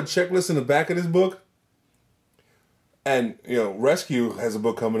saw the checklist in the back of this book, and Rescue has a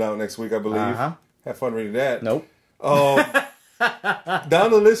book coming out next week, I believe. Have fun reading that. Nope. Down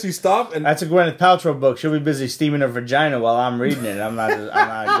the list, you stop, and that's a Gwyneth Paltrow book. She'll be busy steaming her vagina while I'm reading it. I'm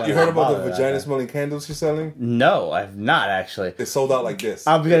not. You heard about the vagina smelling candles she's selling? No, I've not actually. It's sold out like this.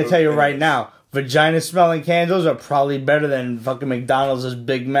 I'm gonna tell you right now, vagina smelling candles are probably better than fucking McDonald's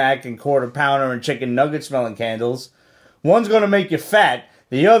Big Mac and Quarter Pounder and chicken nugget smelling candles. One's gonna make you fat.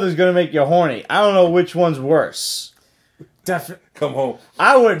 The other's gonna make you horny. I don't know which one's worse. Definitely. Come home.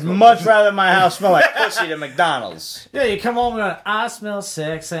 I would much rather my house smell like pussy than McDonald's. Yeah, you come home and I smell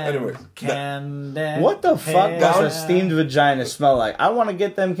sex and candy. What the fuck does a steamed vagina smell like? I want to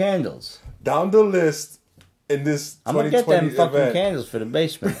get them candles. Down the list in this 2020 I'm going to get them fucking event, candles for the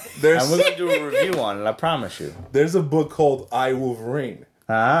basement. And we're going to do a review on it, I promise you. There's a book called I Wolverine.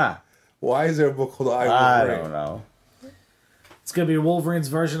 Why is there a book called I Wolverine? I don't know. It's going to be Wolverine's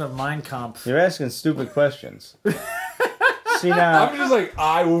version of Mein Kampf. You're asking stupid questions. See, now, I'm just like,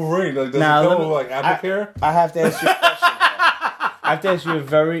 I Wolverine. Like, does it come with like Applecare? I have to ask you a question. I have to ask you a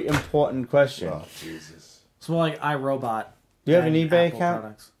very important question. Oh, Jesus. It's more like iRobot. Do you have an eBay account?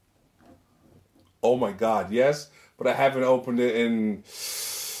 Products. Oh my God, yes. But I haven't opened it in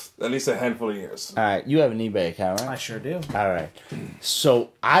at least a handful of years. Alright, you have an eBay account, right? I sure do. Alright.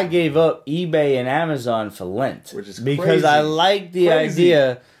 So, I gave up eBay and Amazon for Lent. Which is because crazy. I like the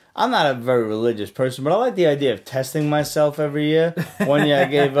idea... I'm not a very religious person, but I like the idea of testing myself every year. One year I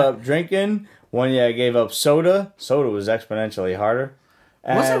gave up drinking. One year I gave up soda. Soda was exponentially harder.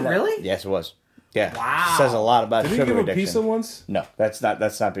 And, was it really? Yes, it was. Yeah. Wow. It says a lot about Did sugar you give addiction. a pizza once? No, that's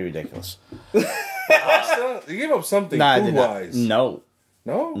not be ridiculous. You gave up something food-wise. No.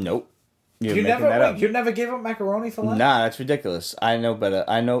 No? Nope. You never gave up macaroni for lunch? Nah, that's ridiculous. I know better.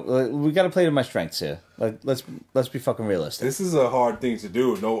 I know. We got to play to my strengths here. Let's be fucking realistic. This is a hard thing to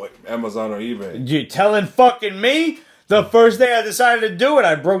do. No Amazon or eBay. You telling fucking me? The first day I decided to do it,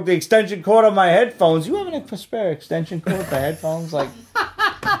 I broke the extension cord on my headphones. You have a spare extension cord for headphones? Like,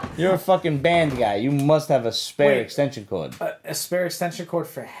 you're a fucking band guy. You must have a spare extension cord. A spare extension cord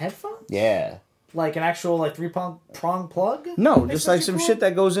for headphones? Yeah. Like an actual three-prong plug? No, just like some shit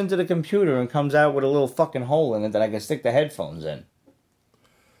that goes into the computer and comes out with a little fucking hole in it that I can stick the headphones in.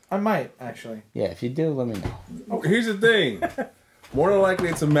 I might, actually. Yeah, if you do, let me know. Oh, here's the thing. More than likely,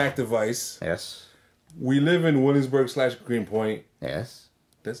 it's a Mac device. Yes. We live in Williamsburg/Greenpoint. Yes.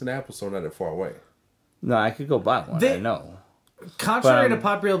 There's an Apple store not that far away. No, I could go buy one. I know. Contrary to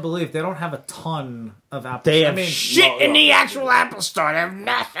popular belief, they don't have a ton of Apple. They have shit in the actual Apple store. They have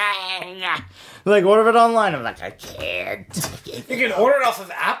nothing. Like, order it online. I'm like, I can't. You can order it off of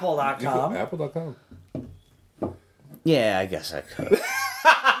Apple.com. Apple.com. Yeah, I guess I could.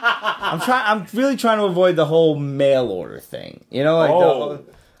 I'm really trying to avoid the whole mail order thing. You know, like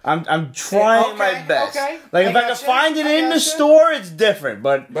I'm trying my best. Okay. Like, if I can find it in the store, it's different.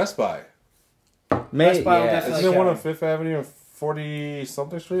 But Best Buy. Best Buy will definitely Is there one on 5th Avenue and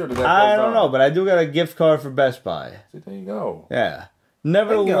 40-something Street? Or did that I don't know, but I do got a gift card for Best Buy. See, there you go. Yeah.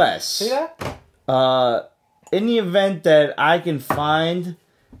 Nevertheless, See that? in the event that I can find,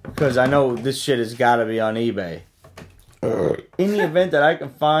 because I know this shit has got to be on eBay. In the event that I can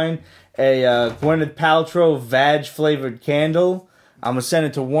find a Gwyneth Paltrow vag flavored candle, I'm gonna send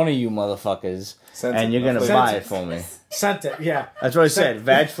it to one of you motherfuckers, and you're gonna buy it for me. Sent it, yeah. That's what I said.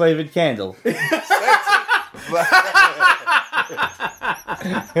 Vag flavored candle.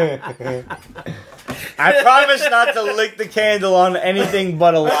 I promise not to lick the candle on anything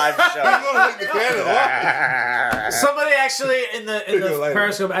but a live show. I'm gonna lick the candle. Somebody actually in the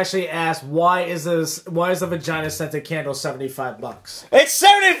Periscope actually asked, why is the vagina scented candle $75? It's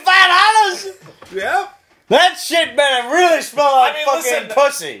 $75. Yeah. That shit better really smell like fucking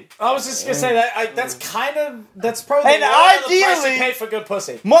pussy. I was just gonna say that that's probably and the price you pay for good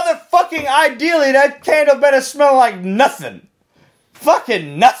pussy. Motherfucking ideally, that candle better smell like nothing.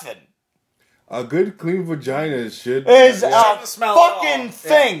 Fucking nothing. A good clean vagina should is a fucking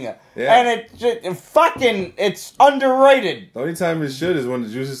thing. Yeah. And it's underrated. The only time it should is when the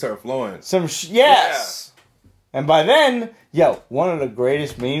juices start flowing. Yes. And by then, one of the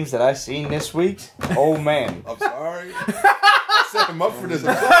greatest memes that I seen this week. Oh man. I'm sorry. I set him up for this.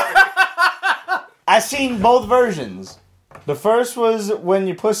 I'm sorry. I seen both versions. The first was when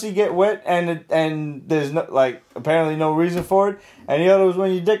your pussy get wet and there's no, like, apparently no reason for it. And the other was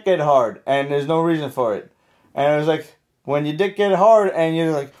when your dick get hard and there's no reason for it. And it was like, when your dick get hard and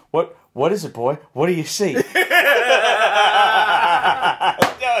you're like, what is it, boy? What do you see?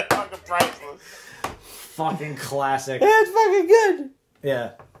 Fucking priceless. Fucking classic. Yeah, it's fucking good.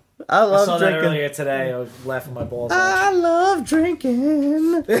 Yeah. I love saw drinking. that earlier today. I was laughing my balls off. I love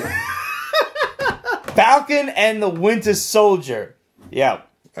drinking. Falcon and the Winter Soldier. Yeah.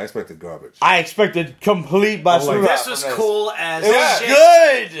 I expected garbage. I expected complete Basura. This was cool as It was shit.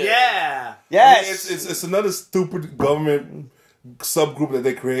 good. Yeah. Yes. I mean, it's another stupid government subgroup that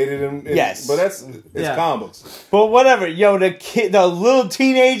they created. Yes. But it's comic books. But whatever. Yo, the little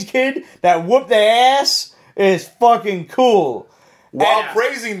teenage kid that whooped their ass is fucking cool. While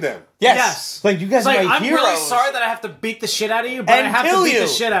praising them. Yes. Like, you guys are my I'm heroes. really sorry that I have to beat the shit out of you, but And I have to kill beat you. the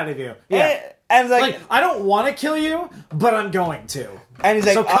shit out of you. Yeah. And like, I don't want to kill you, but I'm going to. And he's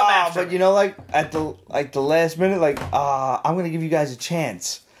like, so come after but me. you know, like at the last minute, like, I'm gonna give you guys a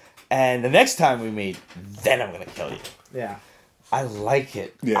chance, and the next time we meet, then I'm gonna kill you. Yeah, I like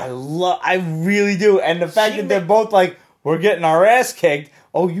it. Yeah. I really do. And the fact that they're both like, we're getting our ass kicked.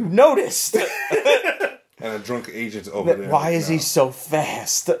 Oh, you noticed? And a drunk agent's over there. Why is he so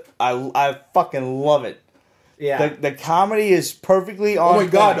fast? I fucking love it. yeah. The comedy is perfectly on. Oh my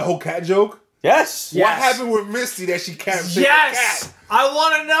god, point. the whole cat joke? Yes. What happened with Misty that she can't pick a Yes, cat? I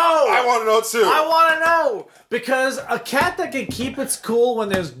want to know. I want to know too. I want to know because a cat that can keep its cool when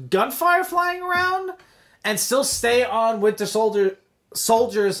there's gunfire flying around and still stay on Winter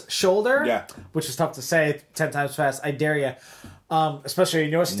Soldier's shoulder. Yeah. Which is tough to say 10 times fast. I dare you, especially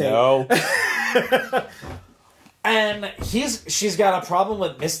in your state. No. And she's got a problem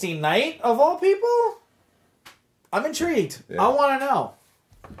with Misty Knight of all people. I'm intrigued. Yeah. I want to know.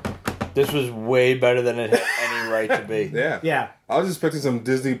 This was way better than it had any right to be. Yeah. Yeah. I was expecting some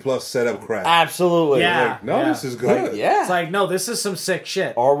Disney Plus setup crap. Absolutely. Yeah. Like, no, this is good. Yeah. It's like, no, this is some sick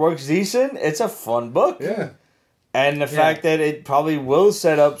shit. Artwork's decent. It's a fun book. Yeah. And the fact that it probably will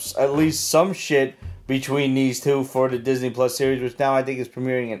set up at least some shit between these two for the Disney Plus series, which now I think is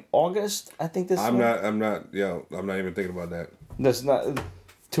premiering in August. I think this. I'm not even thinking about that. That's not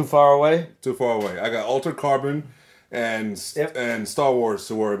too far away. Too far away. I got Altered Carbon and Star Wars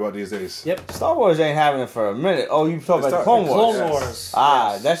to worry about these days. Yep. Star Wars ain't having it for a minute. Oh, you talking about the Clone Wars? Clone Wars.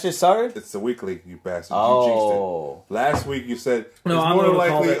 That shit started? It's the weekly, you bastard. Oh. You jinxed it. Last week you said No, it's I'm more the one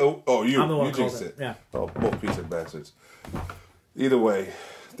who likely. called it. You I'm the one who jinxed called it. it. Yeah. Oh, both piece of bastards. Either way,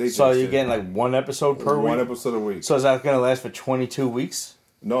 they So jinxed you're it. getting like one episode per week? One episode a week. So is that going to last for 22 weeks?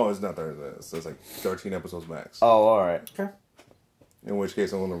 No, it's not that. It's like 13 episodes max. Oh, all right. Okay. In which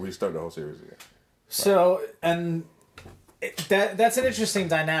case, I'm going to restart the whole series again. So, and that's an interesting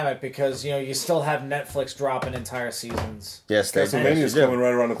dynamic because, you know, you still have Netflix dropping entire seasons. Yes, they Castlevania's coming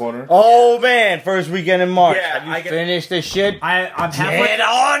right around the corner. Oh, man. First weekend in March. Yeah, Have you finished this shit? I'm halfway. Get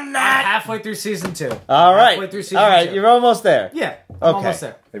on that! I'm halfway through season 2. All right. Halfway through season All right, 2. you're almost there. Yeah. I'm Okay. almost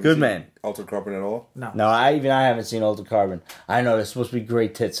there. Have you Good seen man. Altered Carbon at all? No. No, I haven't seen Altered Carbon. I know there's supposed to be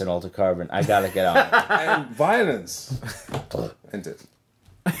great tits in Altered Carbon. I gotta get on it. And violence. And it.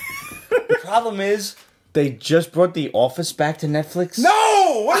 The problem is, they just brought The Office back to Netflix. No!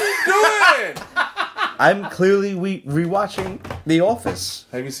 What are you doing? I'm clearly rewatching The Office.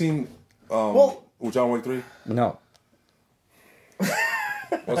 Have you seen John Wick 3? No.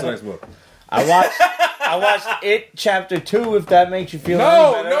 What's the next book? I watched It Chapter 2, if that makes you feel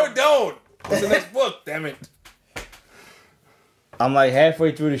No, any better. don't. What's the next book? Damn it. I'm like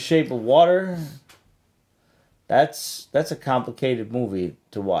halfway through The Shape of Water. That's a complicated movie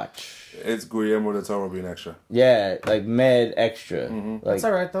to watch. It's Guillermo del Toro being extra. Yeah, like mad extra. Mm-hmm. Like, That's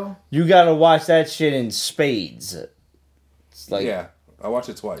all right though. you gotta watch that shit in spades. It's like, Yeah, I watched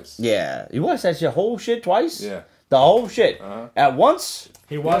it twice. yeah. You watched that shit whole shit twice? Yeah. The whole shit at once?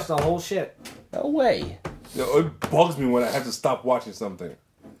 He watched the whole shit. No way. Yo, it bugs me when I have to stop watching something.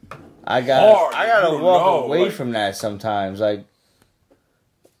 I gotta you walk know, away like- from that sometimes. Like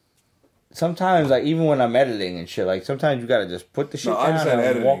sometimes, like even when I'm editing and shit, like sometimes you gotta just put the shit No, I down understand and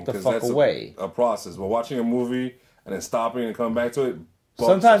editing walk the 'cause fuck that's away. a process. But watching a movie and then stopping and coming back to it. bugs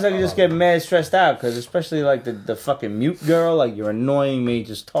Sometimes the I can just fuck get mad stressed out because especially like the fucking mute girl, like you're annoying me.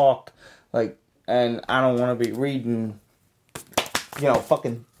 Just talk, like, and I don't want to be reading, you know,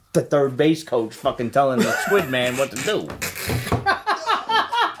 fucking the third base coach fucking telling the Squid Man what to do.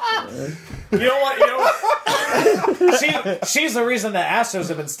 You know what? You know what? She's the reason the Astros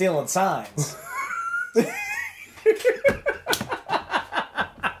have been stealing signs.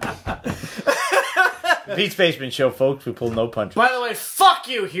 Pete's Basement Show, folks. We pull no punches. By the way, fuck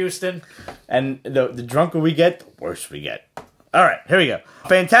you, Houston. And the drunker we get, the worse we get. All right, here we go.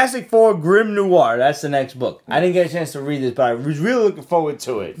 Fantastic Four Grim Noir. That's the next book. I didn't get a chance to read this, but I was really looking forward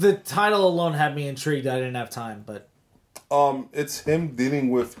to it. The title alone had me intrigued. I didn't have time, but it's him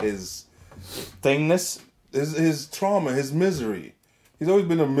dealing with his Thingness. his trauma, his misery. He's always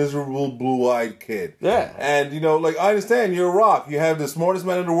been a miserable, blue-eyed kid. Yeah. And, like, I understand, you're a rock. You have the smartest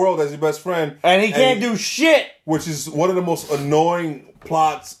man in the world as your best friend. And he can't do shit! Which is one of the most annoying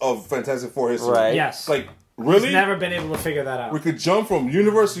plots of Fantastic Four history. Right. yes. Like, really? He's never been able to figure that out. We could jump from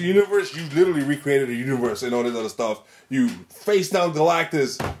universe to universe. You literally recreated a universe and all this other stuff. You face down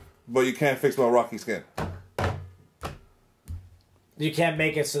Galactus, but you can't fix my rocky skin. You can't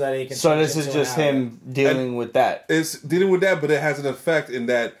make it so that he can. So this is just him dealing with that. It's dealing with that, but it has an effect in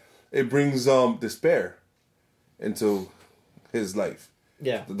that it brings despair into his life.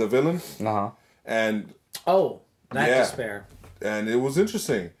 Yeah. The villain. Uh-huh. And not despair. And it was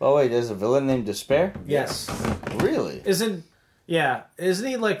interesting. Oh wait, there's a villain named Despair? Yes. Really? Isn't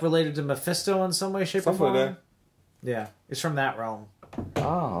he like related to Mephisto in some way, shape, or form? Like that. Yeah, it's from that realm.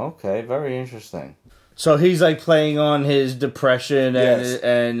 Oh, okay. Very interesting. So he's like playing on his depression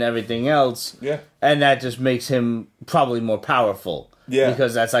and everything else. Yeah. And that just makes him probably more powerful. Yeah.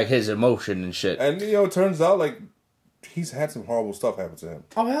 Because that's like his emotion and shit. And it turns out like he's had some horrible stuff happen to him.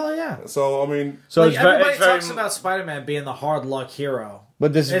 Oh hell yeah! So I mean, so like, everybody talks about Spider-Man being the hard luck hero,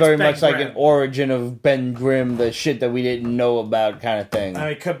 but this is very much like an origin of Ben Grimm, the shit that we didn't know about kind of thing. I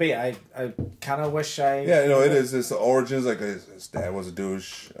mean, it could be. I kind of wish I. Yeah, it is. It's the origins. Like his dad was a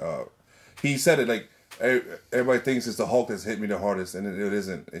douche. He said it like everybody thinks it's the Hulk that's hit me the hardest, and it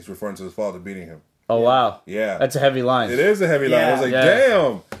isn't. It's referring to his father beating him. Oh wow! Yeah, that's a heavy line. It is a heavy line. I was like,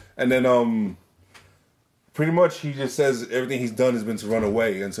 damn. And then pretty much he just says everything he's done has been to run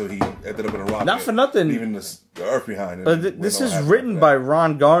away, and so he ended up in a rocket. Not for nothing, leaving the Earth behind. This is written by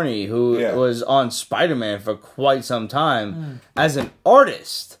Ron Garney, who was on Spider-Man for quite some time as an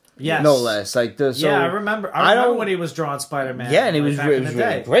artist. Yes. No less. Like I remember. I remember when he was drawing Spider-Man. Yeah, and it was really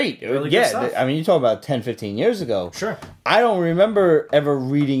great. Really good stuff. I mean, you talk about 10, 15 years ago. Sure. I don't remember ever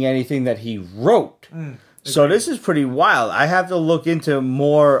reading anything that he wrote. So this is pretty wild. I have to look into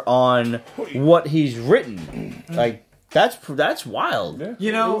more on what he's written. Like that's wild. Yeah,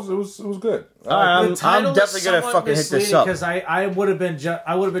 it was good. I'm definitely gonna fucking hit this up because I would have been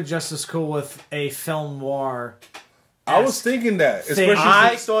just as cool with a film noir. I was thinking that, especially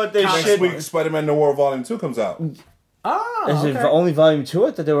I thought they next week Spider-Man Noir Volume 2 comes out. Oh, is it only Volume 2?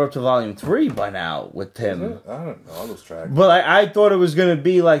 I thought they were up to Volume 3 by now with him. I don't know. I lose track. But I thought it was going to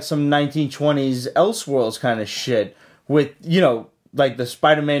be like some 1920s Elseworlds kind of shit with, like the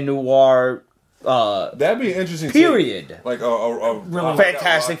Spider-Man Noir that'd be an interesting period. Take. Like a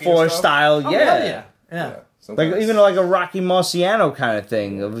Fantastic Four style, yeah. Like even like a Rocky Marciano kind of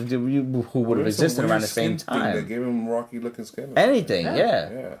thing, who would have existed around the same time. They gave him Rocky looking skin. Anything,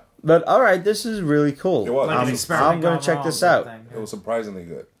 yeah. But all right, this is really cool. It was. I'm going to check this out. It was surprisingly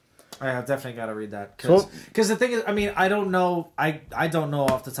good. I have definitely got to read that because the thing is, I mean, I don't know. I don't know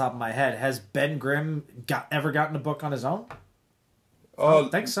off the top of my head. Has Ben Grimm ever gotten a book on his own? I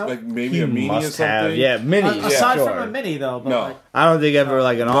don't think so. Like maybe a mini or something. Yeah, mini. Aside from a mini, though. But no, I don't think ever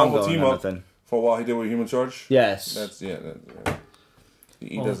like an ongoing or nothing. For what he did with Human Charge? Yes.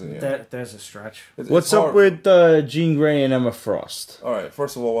 He doesn't, There's a stretch. What's up with Jean Grey and Emma Frost? Alright,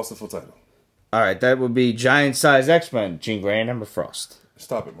 first of all, what's the full title? Alright, that would be Giant Size X-Men, Jean Grey and Emma Frost.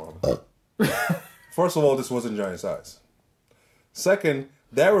 Stop it, Marvel. First of all, this wasn't Giant Size. Second,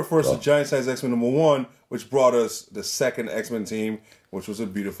 that refers to Giant Size X-Men #1, which brought us the second X-Men team, which was a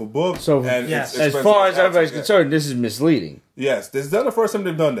beautiful book. So, as far as everybody's concerned, this is misleading. Yes, this is not the first time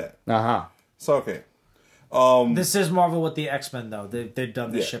they've done that. So, okay. This is Marvel with the X-Men, though. They've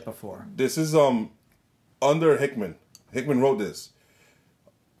done this shit before. This is under Hickman. Hickman wrote this.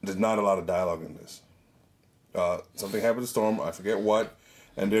 There's not a lot of dialogue in this. Something happened to Storm, I forget what,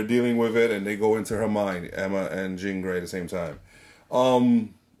 and they're dealing with it, and they go into her mind, Emma and Jean Grey at the same time.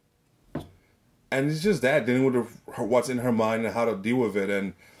 And it's just that, dealing with what's in her mind and how to deal with it.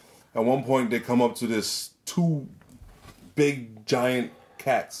 And at one point, they come up to this two big, giant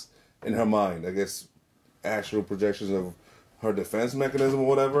cats in her mind. I guess astral projections of her defense mechanism or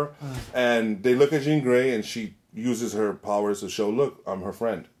whatever. And they look at Jean Grey, and she uses her powers to show, look, I'm her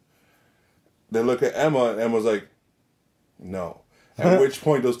friend. They look at Emma, and Emma's like, no. At which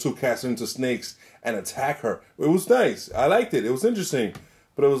point, those two cats turn into snakes and attack her. It was nice. I liked it. It was interesting.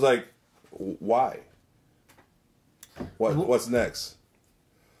 But it was like, why? What's next?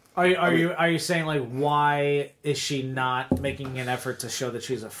 Are you saying like why is she not making an effort to show that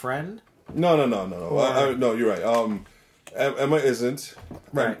she's a friend? No. No, you're right. Emma isn't.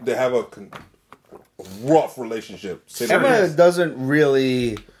 Right. They have a rough relationship. Emma doesn't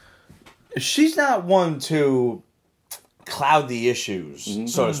really... She's not one to cloud the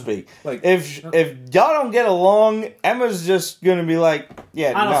issues, so to speak. Like, if y'all don't get along, Emma's just gonna be like,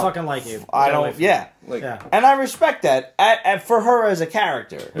 yeah, I don't fucking like you. I don't. Yeah. Like, and I respect that for her as a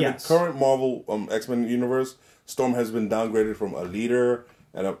character. In the current Marvel X-Men universe, Storm has been downgraded from a leader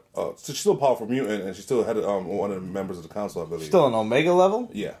and so she's still a powerful mutant, and she still had one of the members of the council, I believe. Still an Omega level.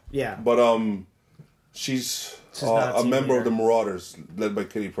 Yeah. But she's a member of the Marauders, led by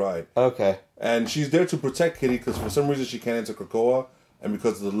Kitty Pryde. Okay. And she's there to protect Kitty because for some reason she can't enter Krakoa, and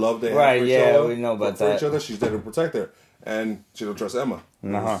because of the love they have for each other, we know about that. each other, she's there to protect her, and she don't trust Emma,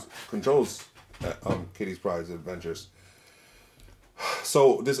 who controls Kitty Pryde's adventures.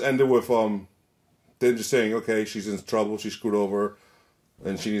 So this ended with they're just saying, okay, she's in trouble, she's screwed over,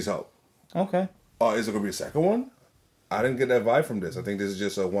 and she needs help. Okay. Is there gonna be a second one? I didn't get that vibe from this. I think this is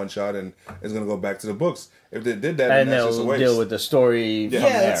just a one shot, and it's gonna go back to the books. If they did that, and that's just a waste. Deal with the story.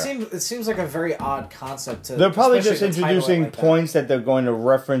 Yeah, it seems like a very odd concept. They're probably just introducing points that they're going to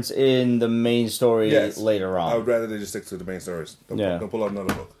reference in the main story later on. I would rather they just stick to the main stories. Don't pull out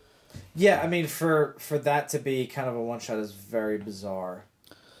another book. Yeah, I mean, for that to be kind of a one shot is very bizarre.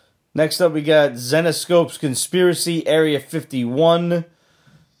 Next up, we got Zenescope's Conspiracy Area 51.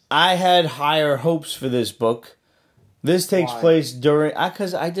 I had higher hopes for this book. This takes place during...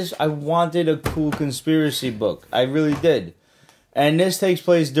 Because I wanted a cool conspiracy book. I really did. And this takes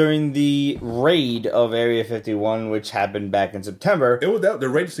place during the raid of Area 51, which happened back in September. The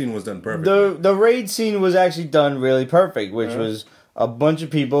raid scene was done perfectly. The raid scene was actually done really perfect, which was a bunch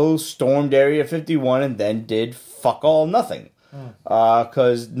of people stormed Area 51 and then did fuck all nothing.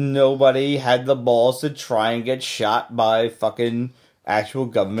 Because nobody had the balls to try and get shot by fucking actual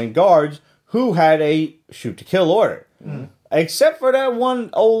government guards who had a shoot-to-kill order. Except for that one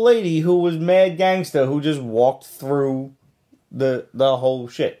old lady who was mad gangster who just walked through the whole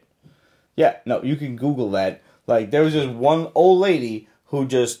shit. Yeah, no, you can Google that. Like, there was just one old lady who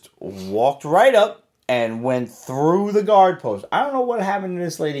just walked right up and went through the guard post. I don't know what happened to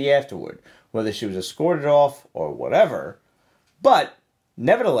this lady afterward, whether she was escorted off or whatever. But,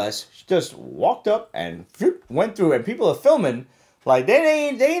 nevertheless, she just walked up and went through, and people are filming. Like, they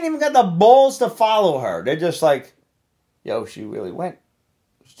ain't even got the balls to follow her. They're just like, yo, she really went.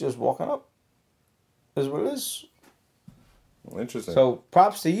 She's just walking up. Is what it is. Well, interesting. So,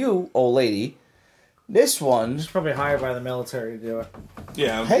 props to you, old lady. This one... She's probably hired by the military to do it.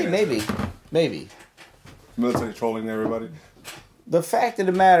 Yeah. Hey, maybe. Military trolling everybody. The fact of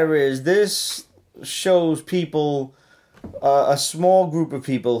the matter is, this shows people... a small group of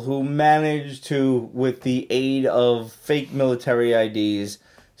people who managed to, with the aid of fake military IDs,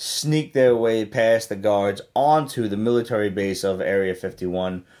 sneak their way past the guards onto the military base of Area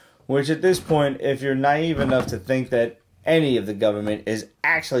 51, which at this point, if you're naive enough to think that any of the government is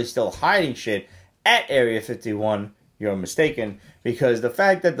actually still hiding shit at Area 51, you're mistaken, because the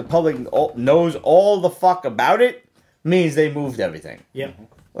fact that the public knows all the fuck about it means they moved everything. Yep.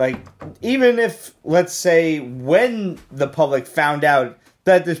 Like, even if, let's say, when the public found out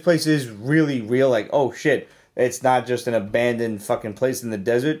that this place is really real, like, oh shit, it's not just an abandoned fucking place in the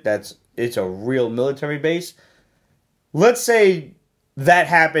desert, it's a real military base. Let's say that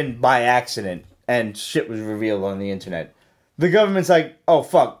happened by accident and shit was revealed on the internet. The government's like, oh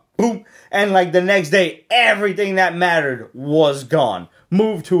fuck, boom, and like the next day, everything that mattered was gone.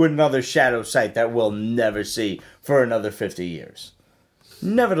 Moved to another shadow site that we'll never see for another 50 years.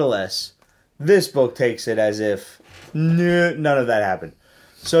 Nevertheless, this book takes it as if none of that happened.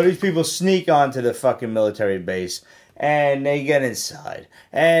 So these people sneak onto the fucking military base, and they get inside,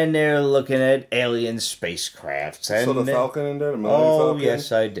 and they're looking at alien spacecrafts. And so the Falcon in there? The Millennium Falcon? Oh,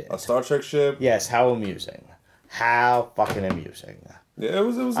 yes, I did. A Star Trek ship? Yes, how amusing. How fucking amusing. Yeah, it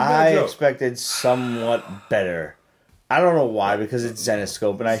was a bad I joke. expected somewhat better. I don't know why, because it's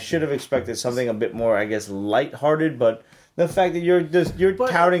Zenescope, and I should have expected something a bit more, I guess, lighthearted, but... The fact that you're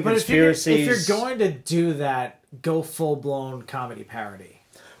touting conspiracies. If you're going to do that, go full blown comedy parody.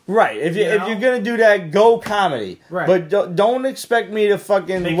 Right. If you're gonna do that, go comedy. Right. But don't expect me to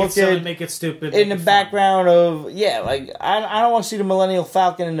fucking make it stupid in the background of like I don't want to see the Millennial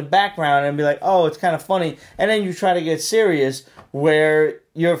Falcon in the background and be like, oh, it's kind of funny, and then you try to get serious where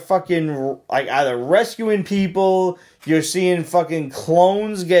you're fucking like either rescuing people, you're seeing fucking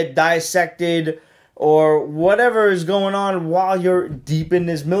clones get dissected. Or whatever is going on while you're deep in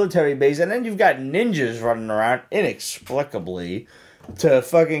this military base. And then you've got ninjas running around inexplicably to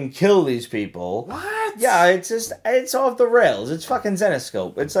fucking kill these people. What? What? Yeah, it's off the rails. It's fucking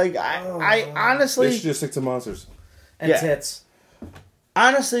Zenescope. It's like, I honestly... They should just stick to monsters. And tits.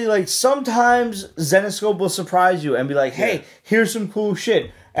 Honestly, like, sometimes Zenescope will surprise you and be like, hey, here's some cool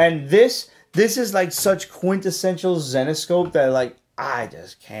shit. And this is, like, such quintessential Zenescope that, like, I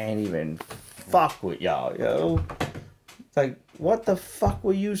just can't even fuck with y'all, yo. It's like, what the fuck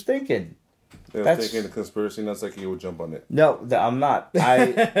were you thinking? They were thinking the conspiracy nuts like you would jump on it. No, I'm not.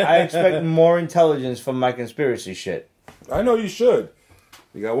 I expect more intelligence from my conspiracy shit. I know you should.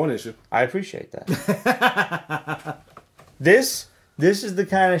 You got one issue. I appreciate that. This is the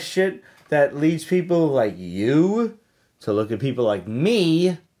kind of shit that leads people like you to look at people like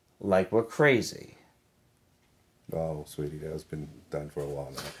me like we're crazy. Oh, sweetie, that's been done for a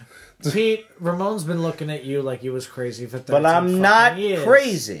while now. Pete, Ramon's been looking at you like you was crazy for 13 But I'm not years.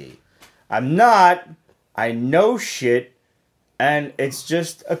 crazy. I'm not. I know shit, and it's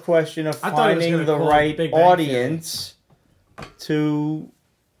just a question of finding the right audience to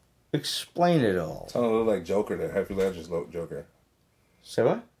explain it all. You sound a little like Joker there, Heath Ledger's Joker. Say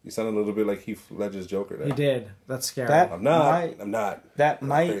what? You sound a little bit like Heath Ledger's Joker there. He did. That's scary. I'm not. That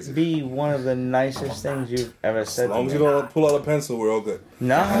might be one of the nicest things you've ever said. As long as you don't pull out a pencil, we're all good.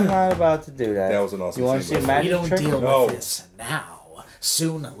 No, I'm not about to do that. That was an awesome You want to see a scene, magic we trick? don't deal with this now.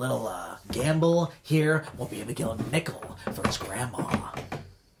 Soon a little gamble here will be able to get a nickel for his grandma.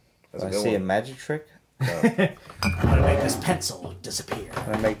 Want to see a magic trick? I'm gonna make this pencil disappear. I'm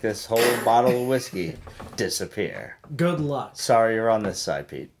gonna make this whole bottle of whiskey disappear. Good luck. Sorry you're on this side,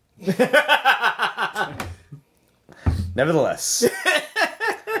 Pete. Nevertheless,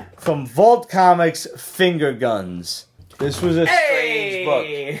 from Vault Comics, Finger Guns. This was a strange book.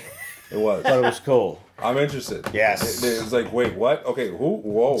 It was. But it was cool. I'm interested. Yes. It was like, wait, what? Okay, who?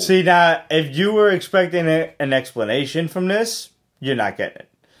 Whoa. See, now, if you were expecting an explanation from this, you're not getting it.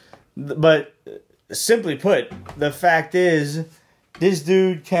 But, simply put, the fact is, this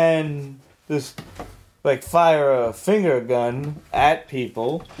dude can just, like, fire a finger gun at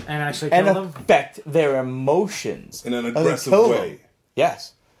people and actually kill them? affect their emotions. In an aggressive way.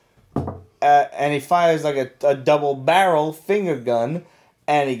 Yes. And he fires, like, a double-barrel finger gun,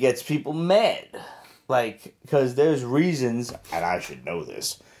 and he gets people mad. Like, because there's reasons, and I should know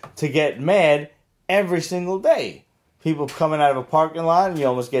this, to get mad every single day. People coming out of a parking lot and you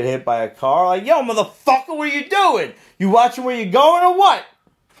almost get hit by a car. Like, yo, motherfucker, what are you doing? You watching where you're going or what?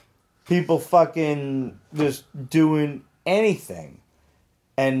 People fucking just doing anything.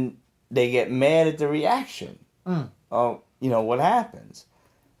 And they get mad at the reaction. Oh, you know, what happens?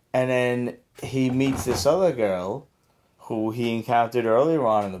 And then he meets this other girl who he encountered earlier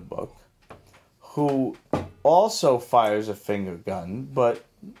on in the book, who also fires a finger gun, but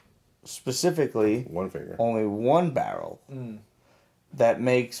specifically one finger, only one barrel. That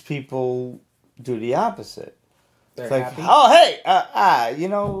makes people do the opposite. They're it's like, happy? oh hey, you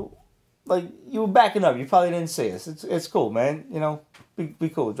know, like you were backing up. You probably didn't see us. It's cool, man. You know, be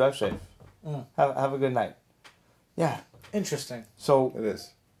cool. Drive safe. Have a good night. Yeah, interesting. So it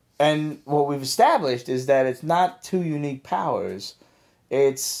is. And what we've established is that it's not two unique powers.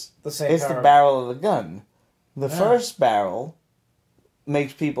 It's the barrel of the gun. The first barrel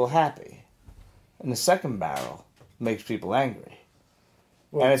makes people happy, and the second barrel makes people angry.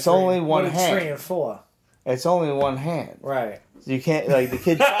 And it's only one hand. 3 and 4. It's only one hand. Right. So you can't, like, the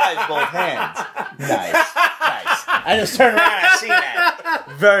kid tries both hands. Nice. I just turned around and I see that.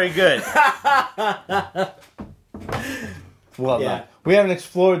 Very good. Well done. We haven't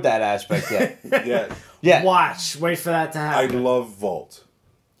explored that aspect yet. Yeah. Watch. Wait for that to happen. I love Vault.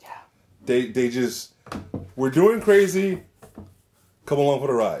 Yeah. They just, we're doing crazy. Come along for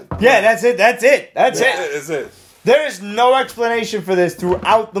the ride. Yeah, that's it. That's it. That's it. There is no explanation for this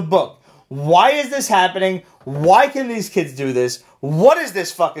throughout the book. Why is this happening? Why can these kids do this? What is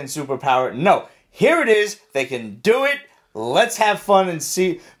this fucking superpower? No. Here it is. They can do it. Let's have fun and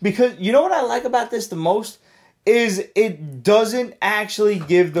see. Because you know what I like about this the most? Is it doesn't actually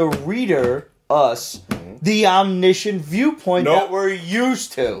give the reader, us, the omniscient viewpoint that we're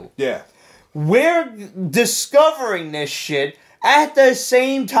used to. Yeah. We're discovering this shit at the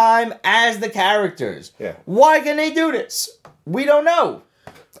same time as the characters. Yeah. Why can they do this? We don't know.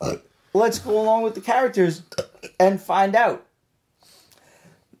 Let's go along with the characters and find out.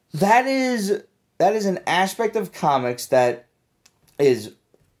 That is an aspect of comics that is,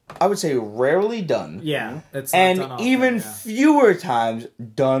 I would say, rarely done. Yeah. It's not and done often, even fewer times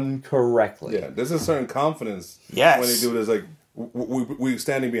done correctly. Yeah, there's a certain confidence when they do this. Like, we're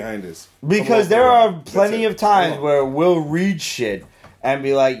standing behind this. Because there are plenty of times where we'll read shit and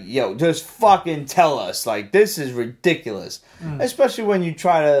be like, yo, just fucking tell us. Like, this is ridiculous. Especially when you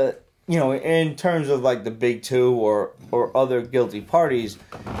try to, you know, in terms of like the big two or other guilty parties,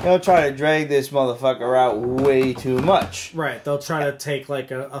 they'll try to drag this motherfucker out way too much. Right. They'll try to take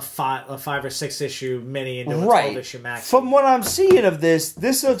like a 5 or 6 issue mini into a 12 issue max. From what I'm seeing of this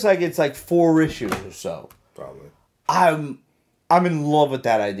looks like it's like 4 issues or so. Probably. I'm in love with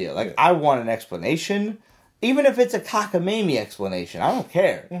that idea. Like, I want an explanation. Even if it's a cockamamie explanation, I don't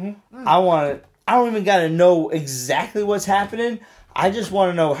care. Mm-hmm. I don't even gotta know exactly what's happening. I just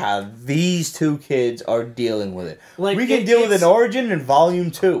want to know how these two kids are dealing with it. Like, we can deal with an origin in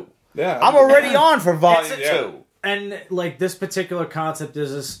volume 2. Yeah, I'm already on for volume 2. And like this particular concept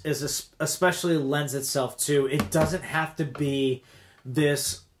is especially lends itself to, it doesn't have to be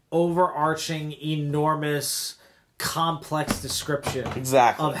this overarching, enormous, complex description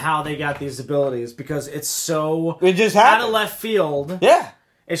of how they got these abilities, because it just out of left field. Yeah,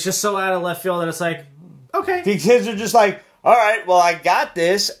 it's just so out of left field that it's like, okay, the kids are just like, all right, well, I got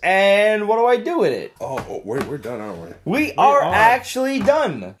this, and what do I do with it? Oh, we're done, aren't we? We are actually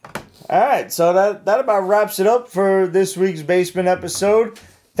done. All right, so that about wraps it up for this week's Basement episode.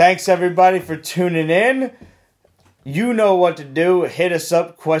 Thanks, everybody, for tuning in. You know what to do. Hit us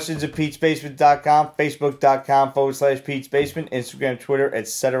up, questions@Pete'sBasement.com, Facebook.com/Pete's Basement, Instagram, Twitter,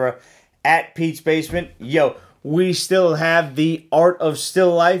 etc. @Pete's Basement. Yo, we still have the Art of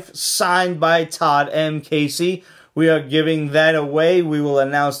Still Life signed by Todd M. Casey. We are giving that away. We will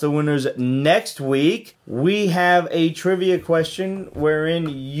announce the winners next week. We have a trivia question wherein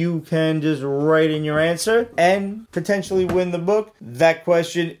you can just write in your answer and potentially win the book. That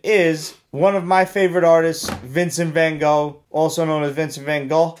question is, one of my favorite artists, Vincent van Gogh, also known as Vincent van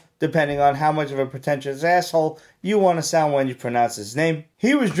Gogh, depending on how much of a pretentious asshole you want to sound when you pronounce his name.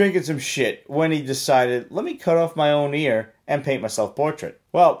 He was drinking some shit when he decided, let me cut off my own ear and paint my self-portrait.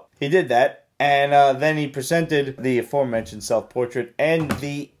 Well, he did that. And then he presented the aforementioned self-portrait and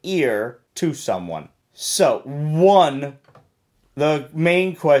the ear to someone. So, the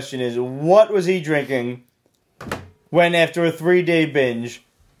main question is, what was he drinking when, after a 3-day binge,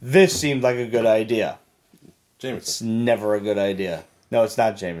 this seemed like a good idea? Jameson. It's never a good idea. No, it's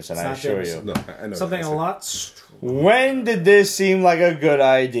not Jameson, I assure you. No, I know something a lot. When did this seem like a good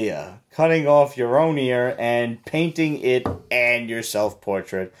idea? Cutting off your own ear and painting it and your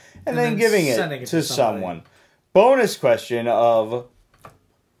self-portrait. And then giving it to someone. Bonus question of,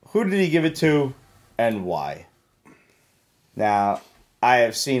 who did he give it to and why? Now, I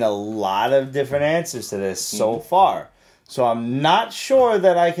have seen a lot of different answers to this so far. So I'm not sure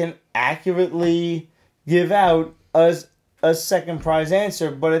that I can accurately give out a second prize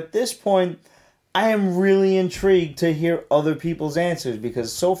answer. But at this point, I am really intrigued to hear other people's answers.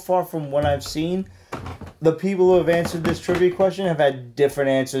 Because so far from what I've seen, the people who have answered this trivia question have had different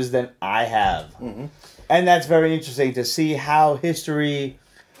answers than I have. Mm-hmm. And that's very interesting to see how history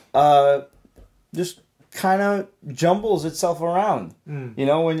just kind of jumbles itself around. You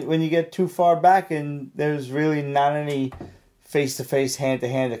know, when you get too far back and there's really not any face-to-face,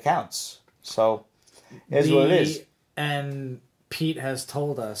 hand-to-hand accounts. So, it is what it is. And Pete has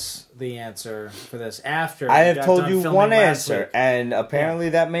told us the answer for this after I have told you one answer, and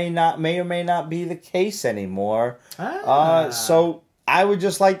apparently that may or may not be the case anymore. So I would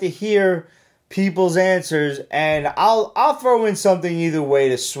just like to hear people's answers, and I'll throw in something either way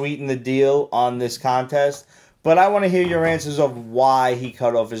to sweeten the deal on this contest. But I want to hear your answers of why he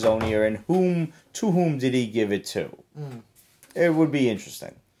cut off his own ear and to whom did he give it to. It would be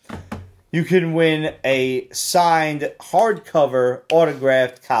interesting. You can win a signed, hardcover,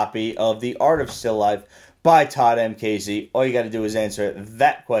 autographed copy of The Art of Still Life by Todd M. Casey. All you got to do is answer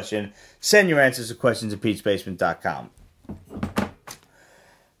that question. Send your answers to questions@Pete'sBasement.com.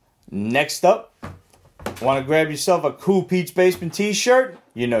 Next up, want to grab yourself a cool Pete's Basement t-shirt?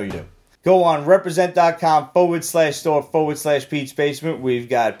 You know you do. Go on represent.com/store/Pete's Basement. We've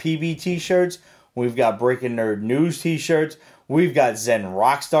got PB t-shirts. We've got Breaking Nerd News t-shirts. We've got Zen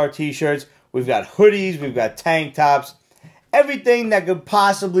Rockstar t-shirts. We've got hoodies. We've got tank tops. Everything that could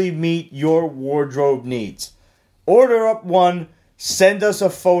possibly meet your wardrobe needs. Order up one. Send us a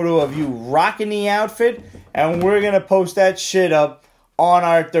photo of you rocking the outfit. And we're going to post that shit up on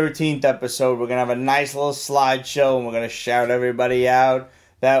our 13th episode. We're going to have a nice little slideshow. And we're going to shout everybody out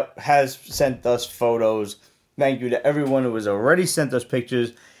that has sent us photos. Thank you to everyone who has already sent us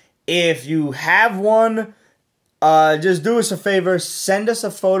pictures. If you have one, just do us a favor, send us a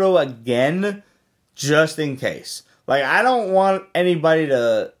photo again, just in case. Like, I don't want anybody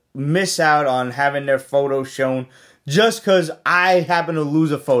to miss out on having their photo shown just because I happen to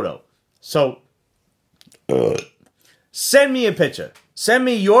lose a photo. So, send me a picture. Send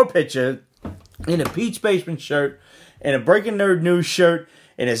me your picture in a Pete's Basement shirt, in a Breaking Nerd News shirt,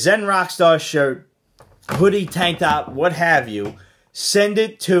 in a Zen Rockstar shirt, hoodie, tank top, what have you. Send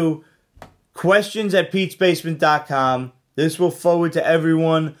it to questions@petesbasement.com. This will forward to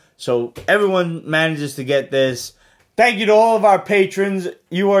everyone, so everyone manages to get this. Thank you to all of our patrons.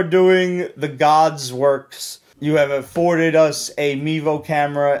 You are doing the God's works. You have afforded us a Mevo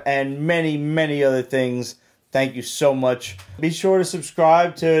camera and many, many other things. Thank you so much. Be sure to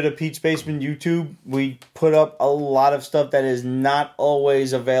subscribe to the Pete's Basement YouTube. We put up a lot of stuff that is not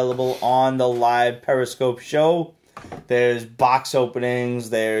always available on the live Periscope show. There's box openings,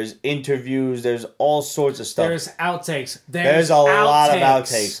 there's interviews, there's all sorts of stuff. There's outtakes. There's a lot of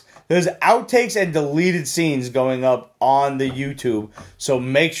outtakes. There's outtakes and deleted scenes going up on the YouTube. So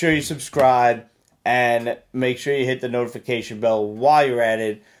make sure you subscribe and make sure you hit the notification bell while you're at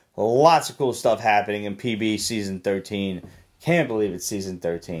it. Lots of cool stuff happening in PB Season 13. Can't believe it's Season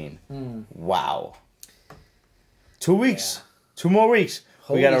 13. Wow. 2 weeks. Yeah. 2 more weeks.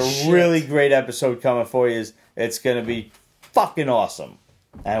 We got a really great episode coming for you. It's going to be fucking awesome.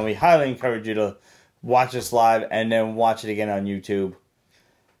 And we highly encourage you to watch us live and then watch it again on YouTube.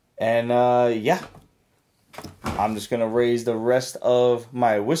 And, yeah. I'm just going to raise the rest of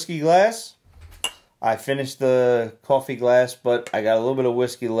my whiskey glass. I finished the coffee glass, but I got a little bit of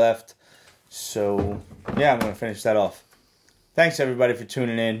whiskey left. So, yeah, I'm going to finish that off. Thanks, everybody, for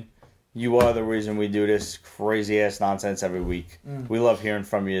tuning in. You are the reason we do this crazy-ass nonsense every week. We love hearing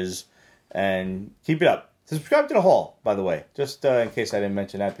from yous. And keep it up. Subscribe to the Hall, by the way. Just in case I didn't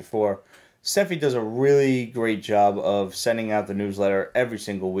mention that before. Steffi does a really great job of sending out the newsletter every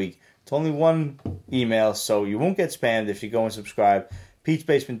single week. It's only one email, so you won't get spammed if you go and subscribe.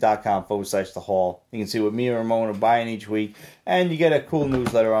 Pete'sBasement.com/the Hall. You can see what me and Ramon are buying each week. And you get a cool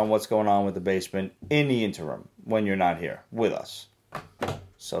newsletter on what's going on with the basement in the interim when you're not here with us.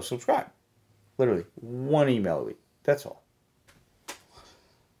 So subscribe. Literally, one email a week. That's all.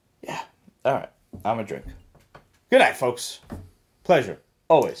 Yeah. All right. I'm a drink. Good night, folks. Pleasure.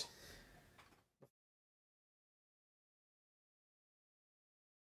 Always.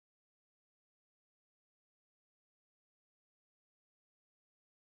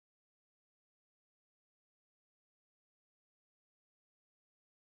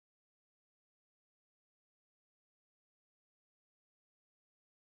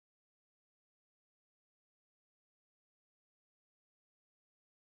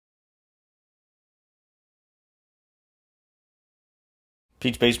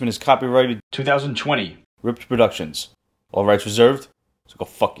 Pete's Basement is copyrighted 2020. Ripped Productions. All rights reserved, so go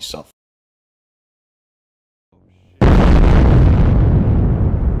fuck yourself.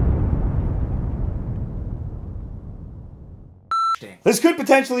 This could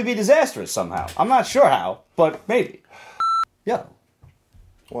potentially be disastrous somehow. I'm not sure how, but maybe. Yo.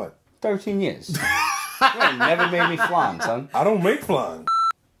 What? 13 years. You ain't never made me flan, son. I don't make flan.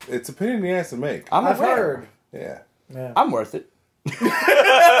 It's a pain in the ass to make. I've heard. Yeah. I'm worth it.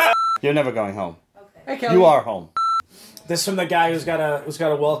 You're never going home. Okay. Hey, you are home. This from the guy who's got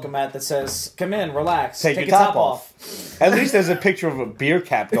a welcome mat that says, "Come in, relax, take your top off." At least there's a picture of a beer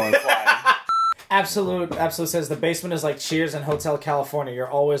cap going flying. Absolute says the basement is like Cheers in Hotel California. You're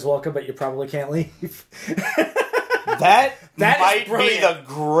always welcome, but you probably can't leave. that might be the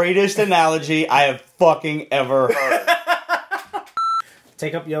greatest analogy I have fucking ever heard.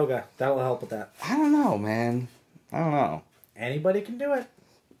 Take up yoga. That'll help with that. I don't know, man. I don't know. Anybody can do it.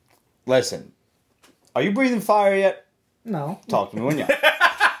 Listen, are you breathing fire yet? No. Talk to me when you.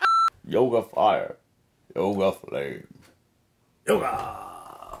 Yoga fire. Yoga flame. Yoga.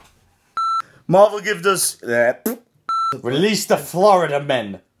 Marvel gives us that. Release the Florida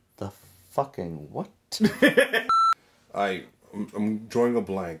men. The fucking what? I'm drawing a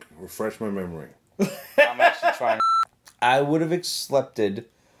blank. Refresh my memory. I'm actually trying. I would have accepted.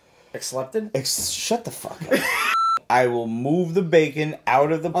 Accepted? Shut the fuck up. I will move the bacon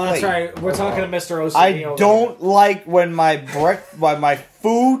out of the plate. Oh, that's right. We're talking to Mr. OCD. I don't like when my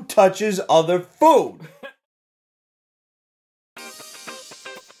food touches other food.